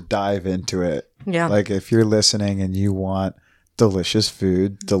 You need to dive into it. Yeah. Like if you're listening and you want delicious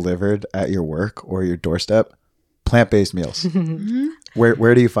food delivered at your work or your doorstep, plant-based meals.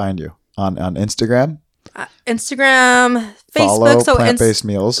 Where do you find you? On Instagram? Instagram, Facebook. Follow plant-based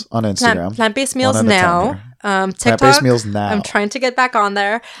meals on Instagram. Plant-based meals now. TikTok. Plant-based meals now. I'm trying to get back on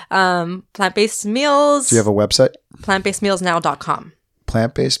there. Plant-based meals. Do you have a website? Plantbasedmealsnow.com.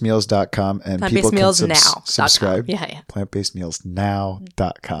 plantbasedmeals.com, and people can subscribe. Yeah.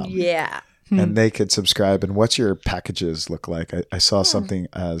 Plantbasedmealsnow.com. Yeah. And they could subscribe. And what's your packages look like? I saw something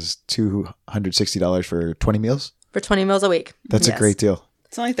as $260 for 20 meals. For 20 meals a week. That's a great deal.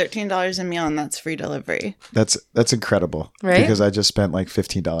 It's only $13 a meal, and that's free delivery. That's incredible. Right? Because I just spent like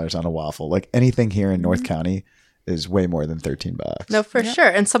 $15 on a waffle. Like anything here in North County is way more than $13. No, for sure.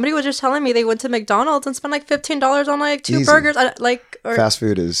 And somebody was just telling me they went to McDonald's and spent like $15 on like two burgers. Fast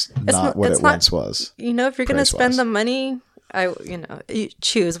food is not what it once was. You know, if you're going to spend the money, you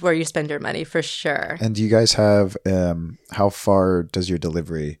choose where you spend your money for sure. And do you guys have, how far does your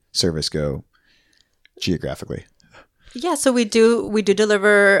delivery service go geographically? Yeah, so we do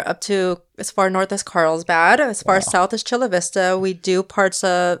deliver up to as far north as Carlsbad, as far south as Chula Vista. We do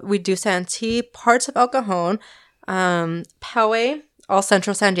Santee, parts of El Cajon, Poway, all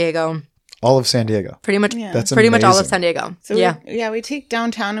central San Diego. All of San Diego. Pretty much, That's pretty much all amazing. of San Diego. So we take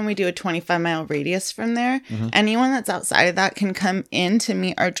downtown and we do a 25-mile radius from there. Mm-hmm. Anyone that's outside of that can come in to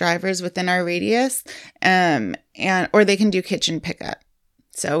meet our drivers within our radius, or they can do kitchen pickup.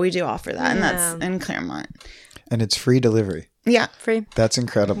 So we do offer that, and that's in Claremont. And it's free delivery. Yeah. Free. That's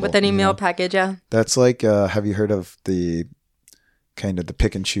incredible. With any meal package, yeah. That's like, have you heard of the kind of the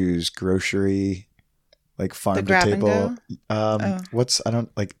pick and choose grocery, like farm to table?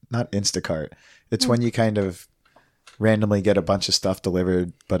 Not Instacart. It's when you kind of randomly get a bunch of stuff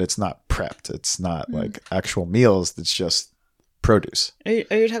delivered, but it's not prepped. It's not like actual meals. It's just produce. Are you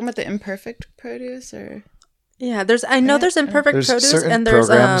talking about the imperfect produce or? Yeah, there's imperfect produce, certain and there's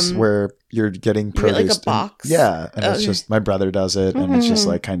programs where you're getting produce, you get like a box. And it's just my brother does it, and it's just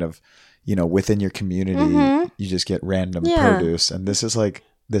like kind of, within your community, you just get random produce, and this is like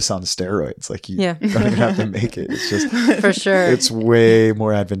this on steroids. Like you don't even have to make it. It's just for sure. It's way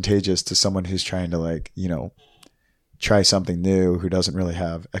more advantageous to someone who's trying to try something new, who doesn't really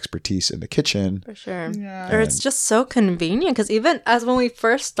have expertise in the kitchen. For sure. Yeah. Or it's just so convenient because even as when we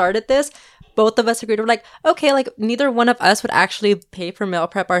first started this, both of us agreed, we're like, okay, like neither one of us would actually pay for meal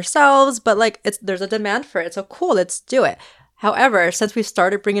prep ourselves, but like there's a demand for it. So cool, let's do it. However, since we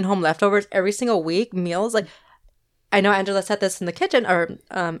started bringing home leftovers every single week, meals, like I know Angela said this in the kitchen or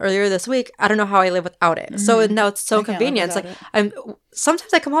earlier this week, I don't know how I live without it. So now it's so convenient. It's like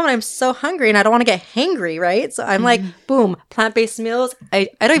sometimes I come home and I'm so hungry and I don't want to get hangry, right? So I'm like, boom, plant-based meals. I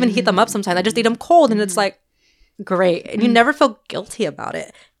don't even heat them up sometimes. I just eat them cold and it's like great. And you never feel guilty about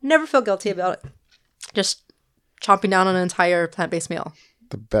it. Just chomping down on an entire plant-based meal.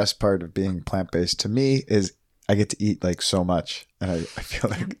 The best part of being plant-based to me is I get to eat like so much, and I feel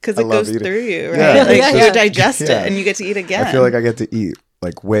like because it goes through you, right? Yeah, you digest it and you get to eat again. I feel like I get to eat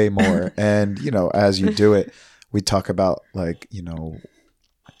like way more. And as you do it, we talk about like,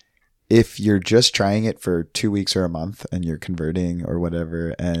 if you're just trying it for 2 weeks or a month and you're converting or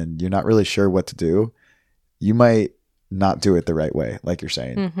whatever, and you're not really sure what to do, you might not do it the right way. Like you're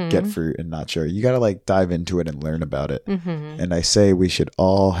saying, get fruit and not sure. You got to like dive into it and learn about it. And I say we should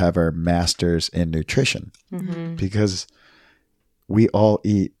all have our masters in nutrition because we all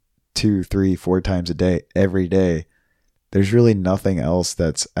eat 2, 3, 4 times a day, every day. There's really nothing else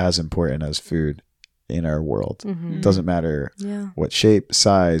that's as important as food in our world. It doesn't matter what shape,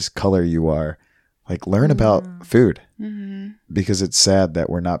 size, color you are. Like learn about food because it's sad that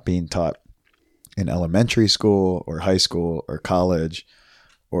we're not being taught in elementary school or high school or college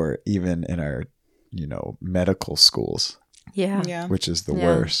or even in our, medical schools. Yeah. Which is the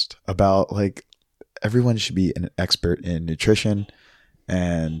worst. About like everyone should be an expert in nutrition,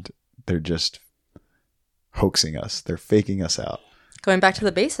 and they're just hoaxing us. They're faking us out. Going back to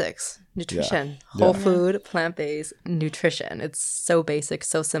the basics, nutrition, whole food, plant-based nutrition. It's so basic,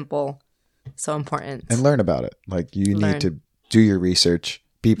 so simple, so important. And learn about it. Like you need to do your research,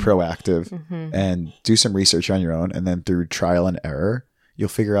 be proactive, and do some research on your own. And then through trial and error, you'll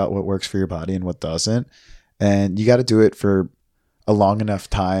figure out what works for your body and what doesn't. And you got to do it for a long enough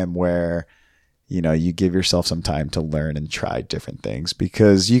time where, you give yourself some time to learn and try different things,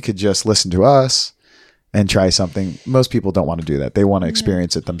 because you could just listen to us and try something. Most people don't want to do that. They want to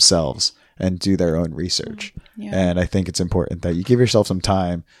experience it themselves and do their own research. And I think it's important that you give yourself some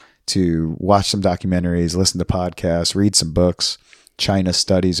time to watch some documentaries, listen to podcasts, read some books. China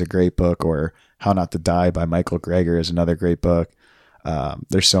Studies, a great book, or How Not to Die by Michael Greger is another great book.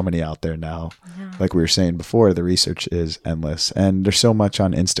 There's so many out there now. Like we were saying before, the research is endless. And there's so much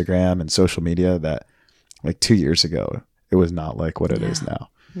on Instagram and social media that like 2 years ago, it was not like what it is now.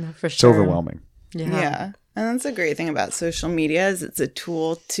 No, for sure. It's overwhelming. Yeah. And that's a great thing about social media is it's a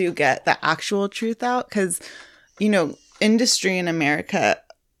tool to get the actual truth out because, industry in America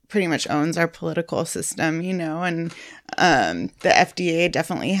pretty much owns our political system, and the FDA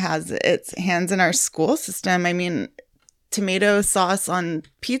definitely has its hands in our school system. I mean, tomato sauce on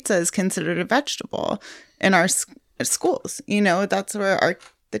pizza is considered a vegetable in our schools. That's where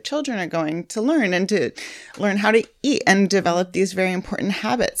the children are going to learn and to learn how to eat and develop these very important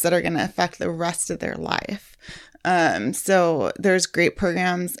habits that are going to affect the rest of their life. So there's great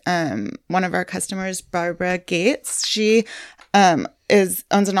programs. One of our customers, Barbara Gates, she owns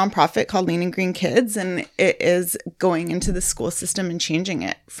a nonprofit called Lean and Green Kids, and it is going into the school system and changing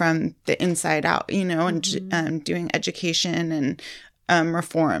it from the inside out, and doing education and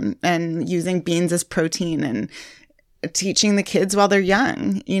reform and using beans as protein and teaching the kids while they're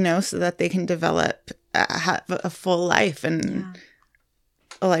young, so that they can develop, have a full life and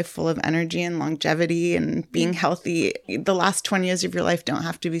a life full of energy and longevity and being healthy. The last 20 years of your life don't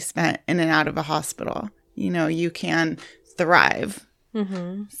have to be spent in and out of a hospital. You can thrive.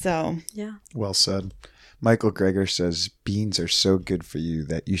 So, yeah. Well said. Michael Greger says beans are so good for you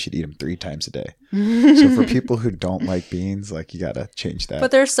that you should eat them 3 times a day. So for people who don't like beans, like, you got to change that. But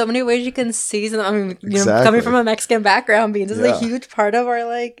there's so many ways you can season them. I mean, exactly. Coming from a Mexican background, beans is a huge part of our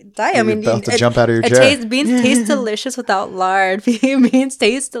diet. I mean, to jump out of your chair. Beans taste delicious without lard. Beans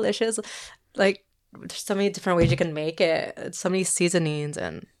taste delicious. Like, there's so many different ways you can make it. So many seasonings,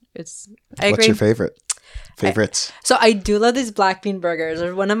 and it's. What's your favorites? So I do love these black bean burgers.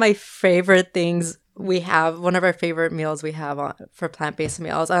 They're one of my favorite things. We have one of our favorite meals we have for plant-based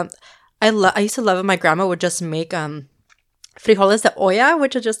meals. I used to love it. My grandma would just make frijoles de olla,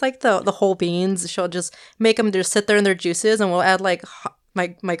 which are just like the whole beans. She'll just make them just sit there in their juices, and we'll add like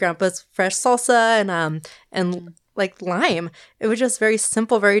my grandpa's fresh salsa and like lime. It was just very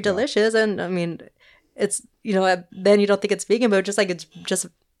simple, very delicious, and I mean, it's then you don't think it's vegan, but it's just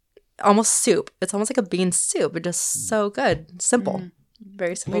almost soup. It's almost like a bean soup. It's just so good, simple.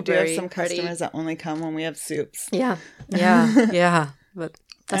 Very simple. We do have some customers that only come when we have soups. Yeah. But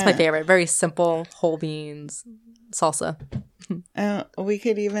that's my favorite. Very simple, whole beans, salsa. We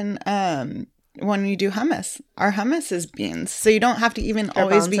could even, when you do hummus, our hummus is beans. So you don't have to even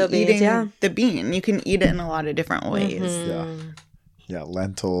always be eating the bean. You can eat it in a lot of different ways. Yeah,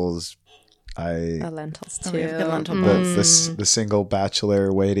 lentils. Lentils too. We have good lentil bowls. The single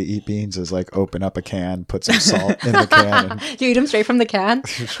bachelor way to eat beans is like open up a can, put some salt in the can. And you eat them straight from the can?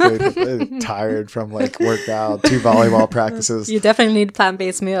 Tired from workout, 2 volleyball practices. You definitely need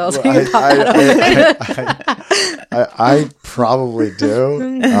plant-based meals. I probably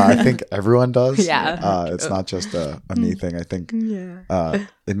do. I think everyone does. Yeah. It's not just a me thing. I think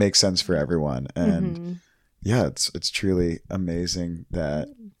it makes sense for everyone. And it's truly amazing that,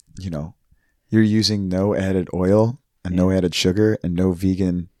 you're using no added oil and no added sugar and no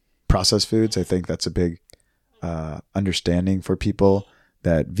vegan processed foods. I think that's a big understanding for people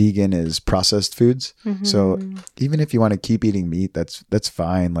that vegan is processed foods. So even if you want to keep eating meat, that's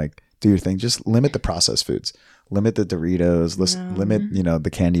fine. Like, do your thing. Just limit the processed foods. Limit the Doritos. Limit, the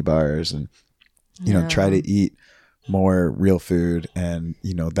candy bars, and try to eat more real food. And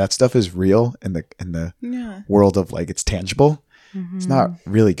that stuff is real in the world of it's tangible. It's not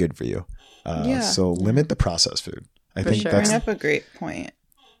really good for you. So limit the processed food. I think that's bring up a great point.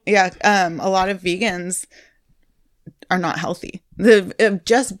 Yeah. A lot of vegans are not healthy.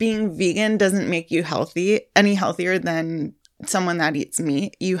 Just being vegan doesn't make you any healthier than someone that eats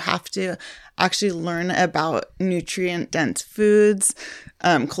meat. You have to actually learn about nutrient dense foods,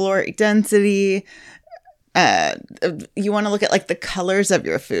 caloric density. You want to look at the colors of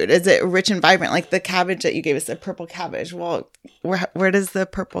your food. Is it rich and vibrant? Like the cabbage that you gave us, the purple cabbage. Well, where does the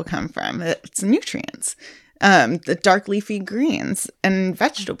purple come from? It's nutrients. The dark leafy greens and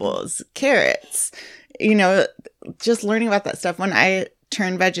vegetables, carrots, just learning about that stuff. When I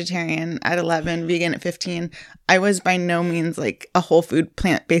turned vegetarian at 11, vegan at 15, I was by no means a whole food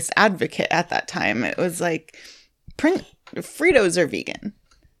plant-based advocate at that time. It was Fritos are vegan.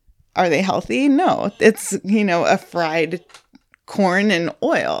 Are they healthy? No, it's, a fried corn and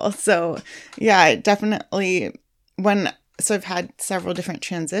oil. So yeah, definitely I've had several different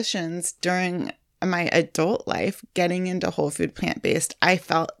transitions during my adult life, getting into whole food plant-based. I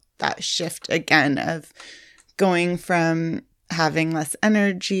felt that shift again of going from having less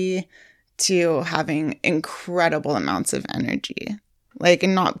energy to having incredible amounts of energy,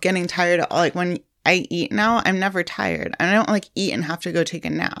 and not getting tired at all. When I eat now, I'm never tired. I don't eat and have to go take a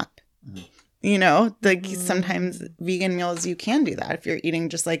nap. Sometimes vegan meals, you can do that if you're eating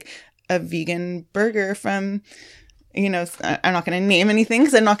just a vegan burger from, I'm not going to name anything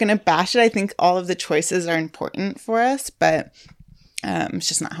because I'm not going to bash it. I think all of the choices are important for us, but it's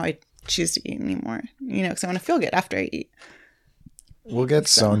just not how I choose to eat anymore, because I want to feel good after I eat. We'll get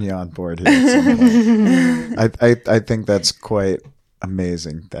Sonya on board here at some point. I think that's quite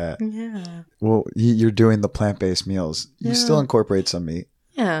amazing that you're doing the plant-based meals. You still incorporate some meat.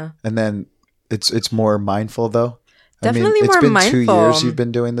 Yeah. And then it's more mindful though. Definitely it's more been mindful. 2 years you've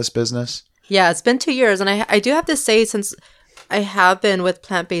been doing this business. Yeah, it's been 2 years. And I do have to say, since I have been with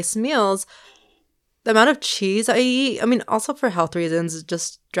plant-based meals, the amount of cheese I eat, I mean, also for health reasons, it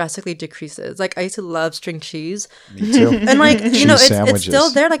just drastically decreases. Like, I used to love string cheese. Me too. And, like, you know, it's sandwiches. still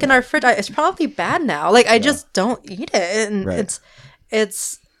there, like, in our fridge. It's probably bad now. Like, I just don't eat it. And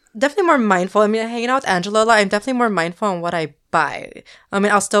it's definitely more mindful. I mean, hanging out with Angela, I'm definitely more mindful on what I buy. I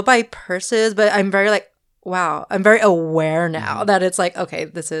mean, I'll still buy purses, but I'm very, like, wow, I'm very aware now that it's like, okay,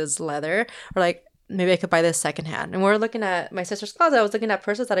 this is leather. Or, like, maybe I could buy this secondhand. And we're looking at my sister's closet. I was looking at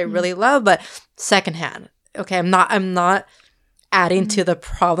purses that I really love, but secondhand. Okay, I'm not adding to the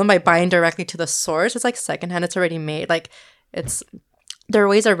problem by buying directly to the source. It's like secondhand. It's already made. Like, there are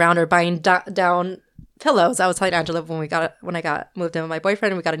ways around, or buying down pillows. I was telling Angela when I got moved in with my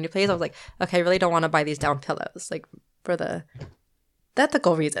boyfriend and we got a new place, I was like, okay, I really don't want to buy these down pillows, like, for the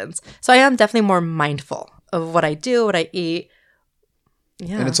ethical reasons. So I am definitely more mindful of what I do, what I eat.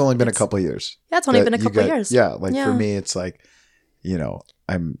 Yeah. And it's only been a couple of years. Yeah, it's only been a couple of years. Yeah, like for me, it's like, you know,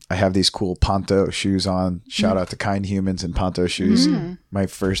 I have these cool Ponto shoes on. Shout out to Kind Humans and Ponto shoes. My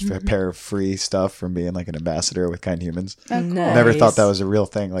first pair of free stuff from being like an ambassador with Kind Humans. Oh, cool. Nice. Never thought that was a real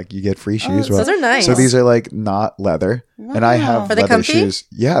thing. Like, you get free shoes. Those are nice. So these are like not leather, and I have Are they leather comfy? shoes.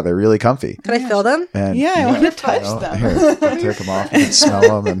 Yeah, they're really comfy. Can I feel them? And Yeah, I want to touch them. Here, I'll take them off and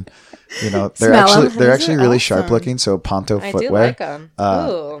smell them, and you know they're Smell 'em. they're actually really awesome. sharp looking. So Ponto I footwear. do like them.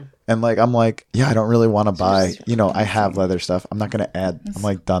 Ooh. And like, I'm like, yeah, I don't really want to buy, you know, I have leather stuff. I'm not going to add. I'm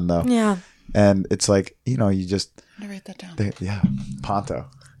like done though. Yeah. And it's like, you know, you just, I'm gonna write that down. Ponto.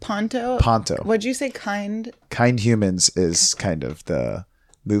 Ponto. What'd you say? Kind Humans is kind of the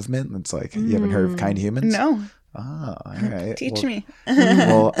movement. It's like, you haven't heard of Kind Humans? No. Ah, all right. Teach me.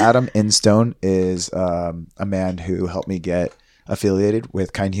 Well, Adam Instone is a man who helped me get affiliated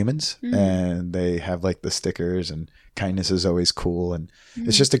with Kind Humans, and they have like the stickers, and kindness is always cool, and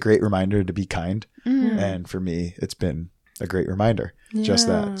it's just a great reminder to be kind. And for me, it's been a great reminder, just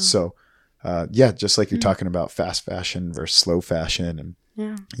that. So just like you're talking about fast fashion versus slow fashion,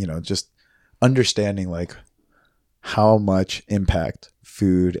 and you know, just understanding like how much impact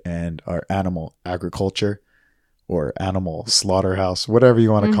food and our animal agriculture or animal slaughterhouse, whatever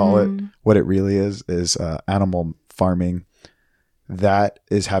you want to call it, what it really is animal farming. That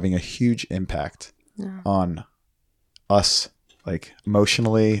is having a huge impact on us, like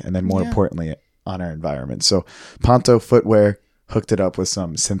emotionally, and then more importantly on our environment. So Ponto footwear hooked it up with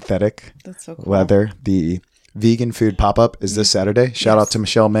some synthetic That's so cool. leather. The vegan food pop-up is this Saturday. Shout out to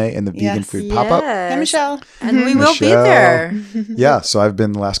Michelle May and the vegan food pop-up. Hi, Michelle. And we will be Michelle. there. Yeah, so I've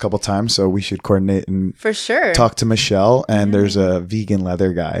been the last couple times, so we should coordinate and For sure. talk to Michelle. And there's a vegan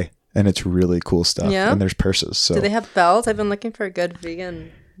leather guy, and it's really cool stuff. Yeah. And there's purses. So Do they have belts? I've been looking for a good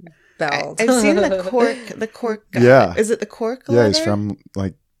vegan belt. I've seen the cork guy. Yeah. Is it the cork yeah, leather? he's from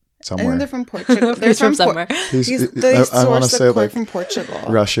like I somewhere. think they're from Portugal. They're He's from somewhere. They I source want to the say cork like from Portugal.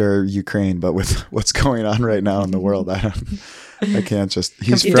 Russia or Ukraine, but with what's going on right now in the world, I can't just.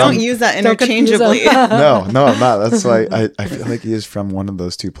 He's You from. don't use that Don't confuse interchangeably. them. No, I'm not. That's why I feel like he is from one of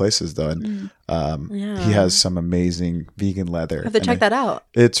those two places though, and he has some amazing vegan leather. I have to check that out.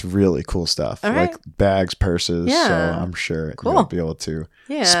 It's really cool stuff, All like right. bags, purses. So Yeah. I'm sure Cool. you'll be able to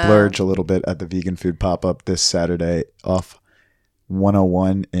Yeah. splurge a little bit at the vegan food pop up this Saturday off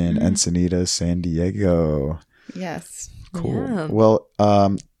 101 in Encinitas, San Diego. Yes. Cool. Yeah. Well,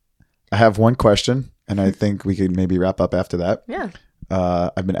 I have one question, and I think we could maybe wrap up after that. Yeah.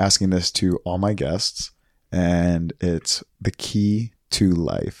 I've been asking this to all my guests, and it's the key to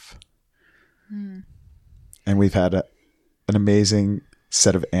life. And we've had an amazing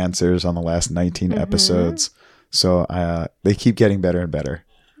set of answers on the last 19 episodes. So they keep getting better and better.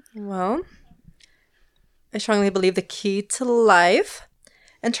 Well, I strongly believe the key to life,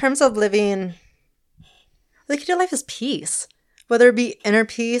 in terms of living, the key to life is peace. Whether it be inner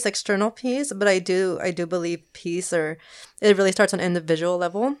peace, external peace, but I do believe peace, or it really starts on an individual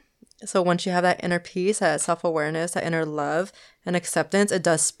level. So once you have that inner peace, that self-awareness, that inner love and acceptance, it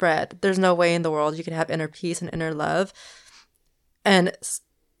does spread. There's no way in the world you can have inner peace and inner love and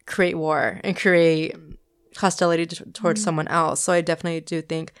create war and create hostility towards someone else. So I definitely do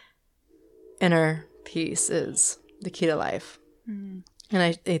think inner peace is the key to life. And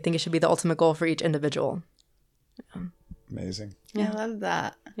I think it should be the ultimate goal for each individual. Amazing. I love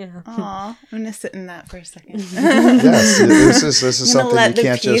that. Yeah. Aw, I'm gonna sit in that for a second. Yes, this is I'm gonna something let you the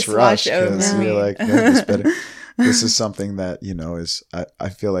can't just peace wash rush because over you're me. like, yeah, it's better. this is something that, is, I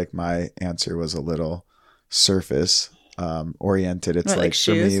feel like my answer was a little surface oriented. It's What, like for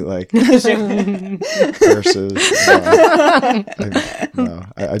shoes? me, like purses.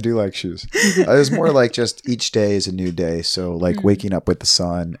 I do like shoes. It's more like just each day is a new day. So like waking up with the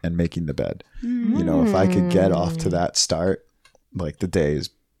sun and making the bed. If I could get off to that start, like the day is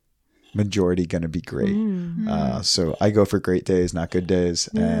majority going to be great. So I go for great days, not good days.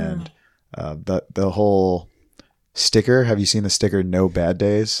 And the whole sticker, have you seen the sticker no bad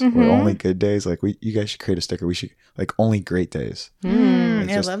days or only good days? Like you guys should create a sticker. We should like only great days.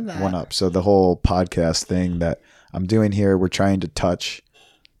 I love that. One up. So the whole podcast thing that I'm doing here, we're trying to touch,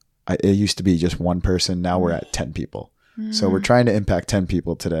 it used to be just one person. Now we're at 10 people. So we're trying to impact 10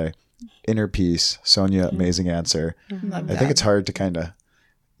 people today. Inner peace. Sonya, amazing answer. Love I think it's hard to kind of,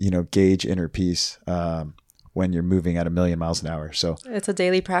 gauge inner peace when you're moving at 1,000,000 miles an hour. So it's a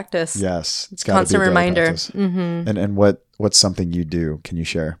daily practice. yes, it's got to be Constant a daily reminder. practice. And what's something you do? Can you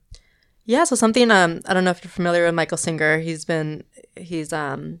share? Yeah, so something I don't know if you're familiar with Michael Stanger. He's definitely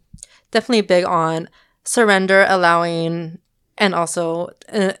big on surrender, allowing, and also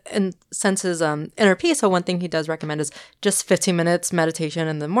in senses inner peace. So one thing he does recommend is just 15 minutes meditation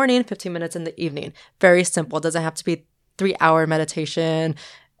in the morning, 15 minutes in the evening. Very simple. Doesn't have to be 3-hour meditation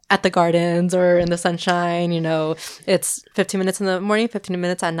at the gardens or in the sunshine. It's 15 minutes in the morning, 15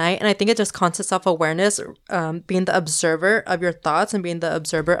 minutes at night. And I think it's just constant self-awareness, being the observer of your thoughts and being the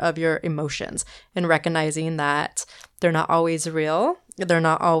observer of your emotions and recognizing that they're not always real. They're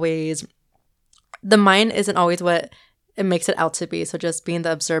not always, the mind isn't always what it makes it out to be. So just being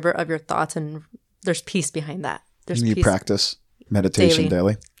the observer of your thoughts, and there's peace behind that. There's You peace practice meditation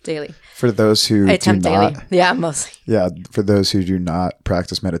daily? Daily. For those who I do attempt not, daily. Yeah, mostly. yeah, for those who do not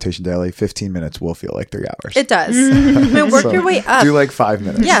practice meditation daily, 15 minutes will feel like 3 hours. It does. I mean, work So your way up. do like 5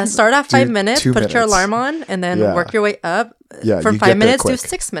 minutes. Yeah, start at 5 minutes, 2 put your minutes. alarm on, and then Yeah. work your way up. Yeah, From you 5 get there minutes, do quick.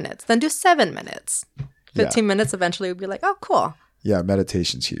 6 minutes, then do 7 minutes. 15 minutes eventually would be like, oh, cool. Yeah,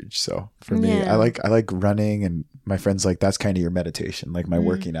 meditation's huge. So for me, Yeah. I like running, and my friends like that's kind of your meditation. Like my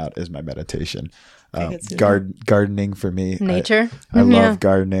working out is my meditation. could see that. Gardening for me. Nature. I Yeah. love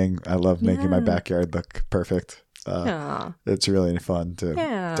gardening. I love making my backyard look perfect. Aw. It's really fun to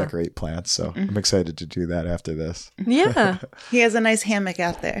Yeah. decorate plants. So I'm excited to do that after this. Yeah. He has a nice hammock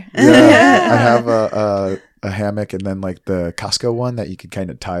out there. Yeah, I have a hammock, and then like the Costco one that you could kind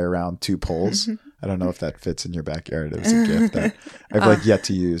of tie around 2 poles. I don't know if that fits in your backyard. It was a gift that I've like yet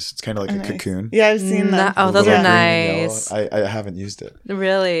to use. It's kind of like a Nice. cocoon. Yeah, I've seen that. Oh, those Little are green and yellow. nice. I haven't used it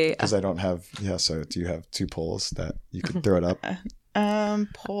Really. because I don't have. Yeah. So do you have 2 poles that you could throw it up?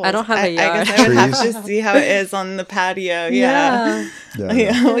 Poles. I don't have a I guess yard. I would have Trees. to see how it is on the patio. Yeah. Yeah.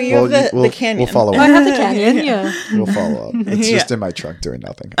 Yeah. Well, you have the canyon. We'll follow Oh, I up. have the canyon. Yeah. We'll follow up. It's Yeah. just in my trunk doing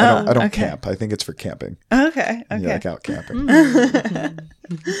nothing. I don't okay. camp. I think it's for camping. Okay. Yeah, Okay. like out camping.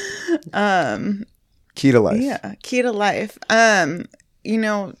 Key to life. Yeah, key to life. Well,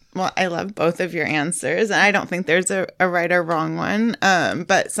 I love both of your answers, and I don't think there's a right or wrong one.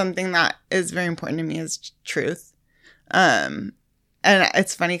 But something that is very important to me is truth. And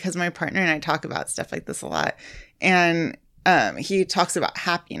it's funny because my partner and I talk about stuff like this a lot, and he talks about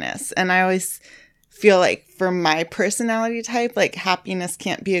happiness, and I always feel like for my personality type, like happiness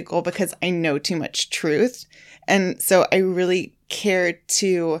can't be a goal because I know too much truth, and so I really care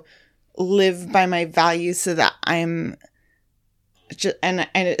to live by my values so that I'm just, and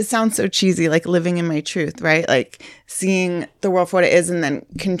it sounds so cheesy, like living in my truth, right? Like seeing the world for what it is and then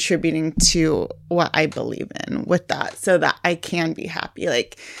contributing to what I believe in with that so that I can be happy.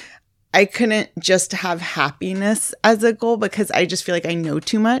 Like I couldn't just have happiness as a goal because I just feel like I know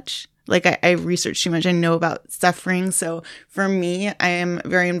too much. Like I research too much. I know about suffering. So for me, I am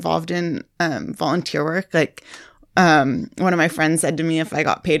very involved in volunteer work. Like one of my friends said to me, if I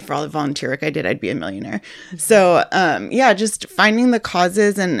got paid for all the volunteer work I did, I'd be a millionaire. So, just finding the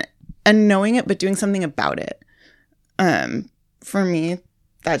causes and knowing it, but doing something about it. For me,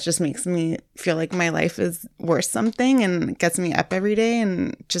 that just makes me feel like my life is worth something and gets me up every day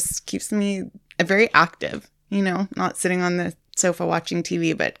and just keeps me very active, not sitting on the sofa watching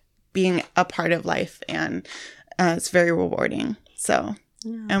TV, but being a part of life. And it's very rewarding. So,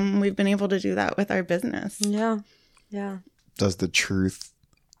 and we've been able to do that with our business. Yeah. Yeah. Does the truth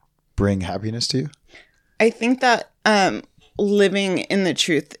bring happiness to you? I think that living in the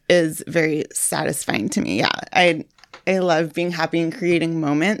truth is very satisfying to me. Yeah. I love being happy and creating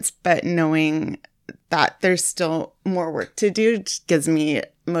moments, but knowing that there's still more work to do just gives me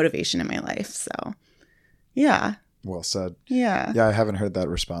motivation in my life. So, yeah. Well said. Yeah. Yeah, I haven't heard that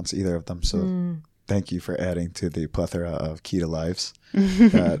response, either of them. So thank you for adding to the plethora of key to lives.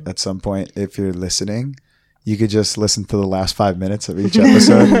 At some point, if you're listening, you could just listen to the last 5 minutes of each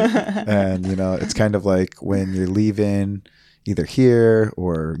episode. And, it's kind of like when you're leaving either here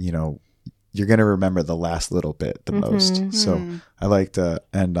or, you're going to remember the last little bit the most. So I like to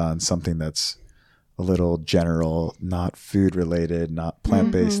end on something that's a little general, not food related, not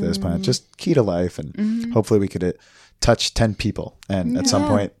plant-based, this plant, just key to life. And hopefully we could touch 10 people. And at some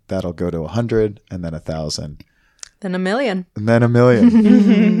point that'll go to 100 and then 1,000. Then 1,000,000. And then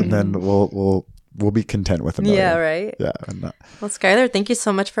 1,000,000. And then we'll be content with 1,000,000. Yeah, right? Yeah. Well, Skylar, thank you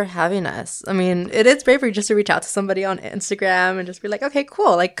so much for having us. I mean, it is bravery just to reach out to somebody on Instagram and just be like, okay,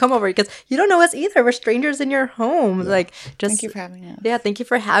 cool. Like, come over because you don't know us either. We're strangers in your home. Yeah. Like, just thank you for having us. Yeah, thank you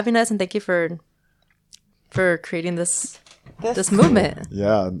for having us and thank you for creating this movement.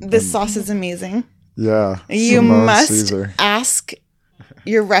 Yeah. This sauce is amazing. Yeah. You Simone must Caesar. ask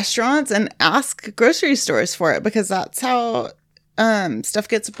your restaurants and ask grocery stores for it because that's how stuff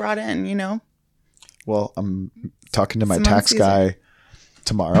gets brought in, Well, I'm talking to my Simone tax Caesar. guy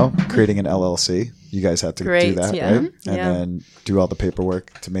tomorrow, creating an LLC. You guys have to do Great, that, yeah. right? And Yeah. then do all the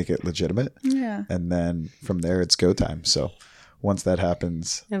paperwork to make it legitimate. Yeah. And then from there, it's go time. So once that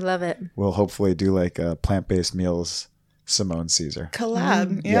happens, I love it. we'll hopefully do like a plant-based meals Simone Caesar.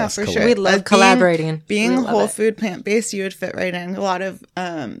 Collab. Yeah, Yes, for collab. sure. We love collaborating. Being We love whole it. food plant-based, you would fit right in. A lot of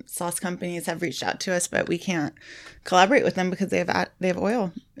sauce companies have reached out to us, but we can't collaborate with them because they have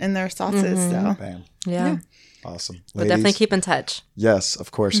oil in their sauces. So Bam. Yeah. Awesome. We'll Ladies, definitely keep in touch. yes,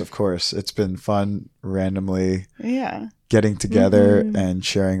 of course, of course. It's been fun randomly yeah. getting together and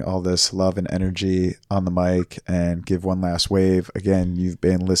sharing all this love and energy on the mic and give one last wave. Again, you've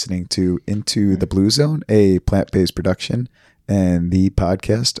been listening to Into the Blue Zone, a plant-based production and the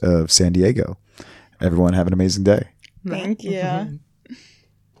podcast of San Diego. Everyone have an amazing day. Thank you.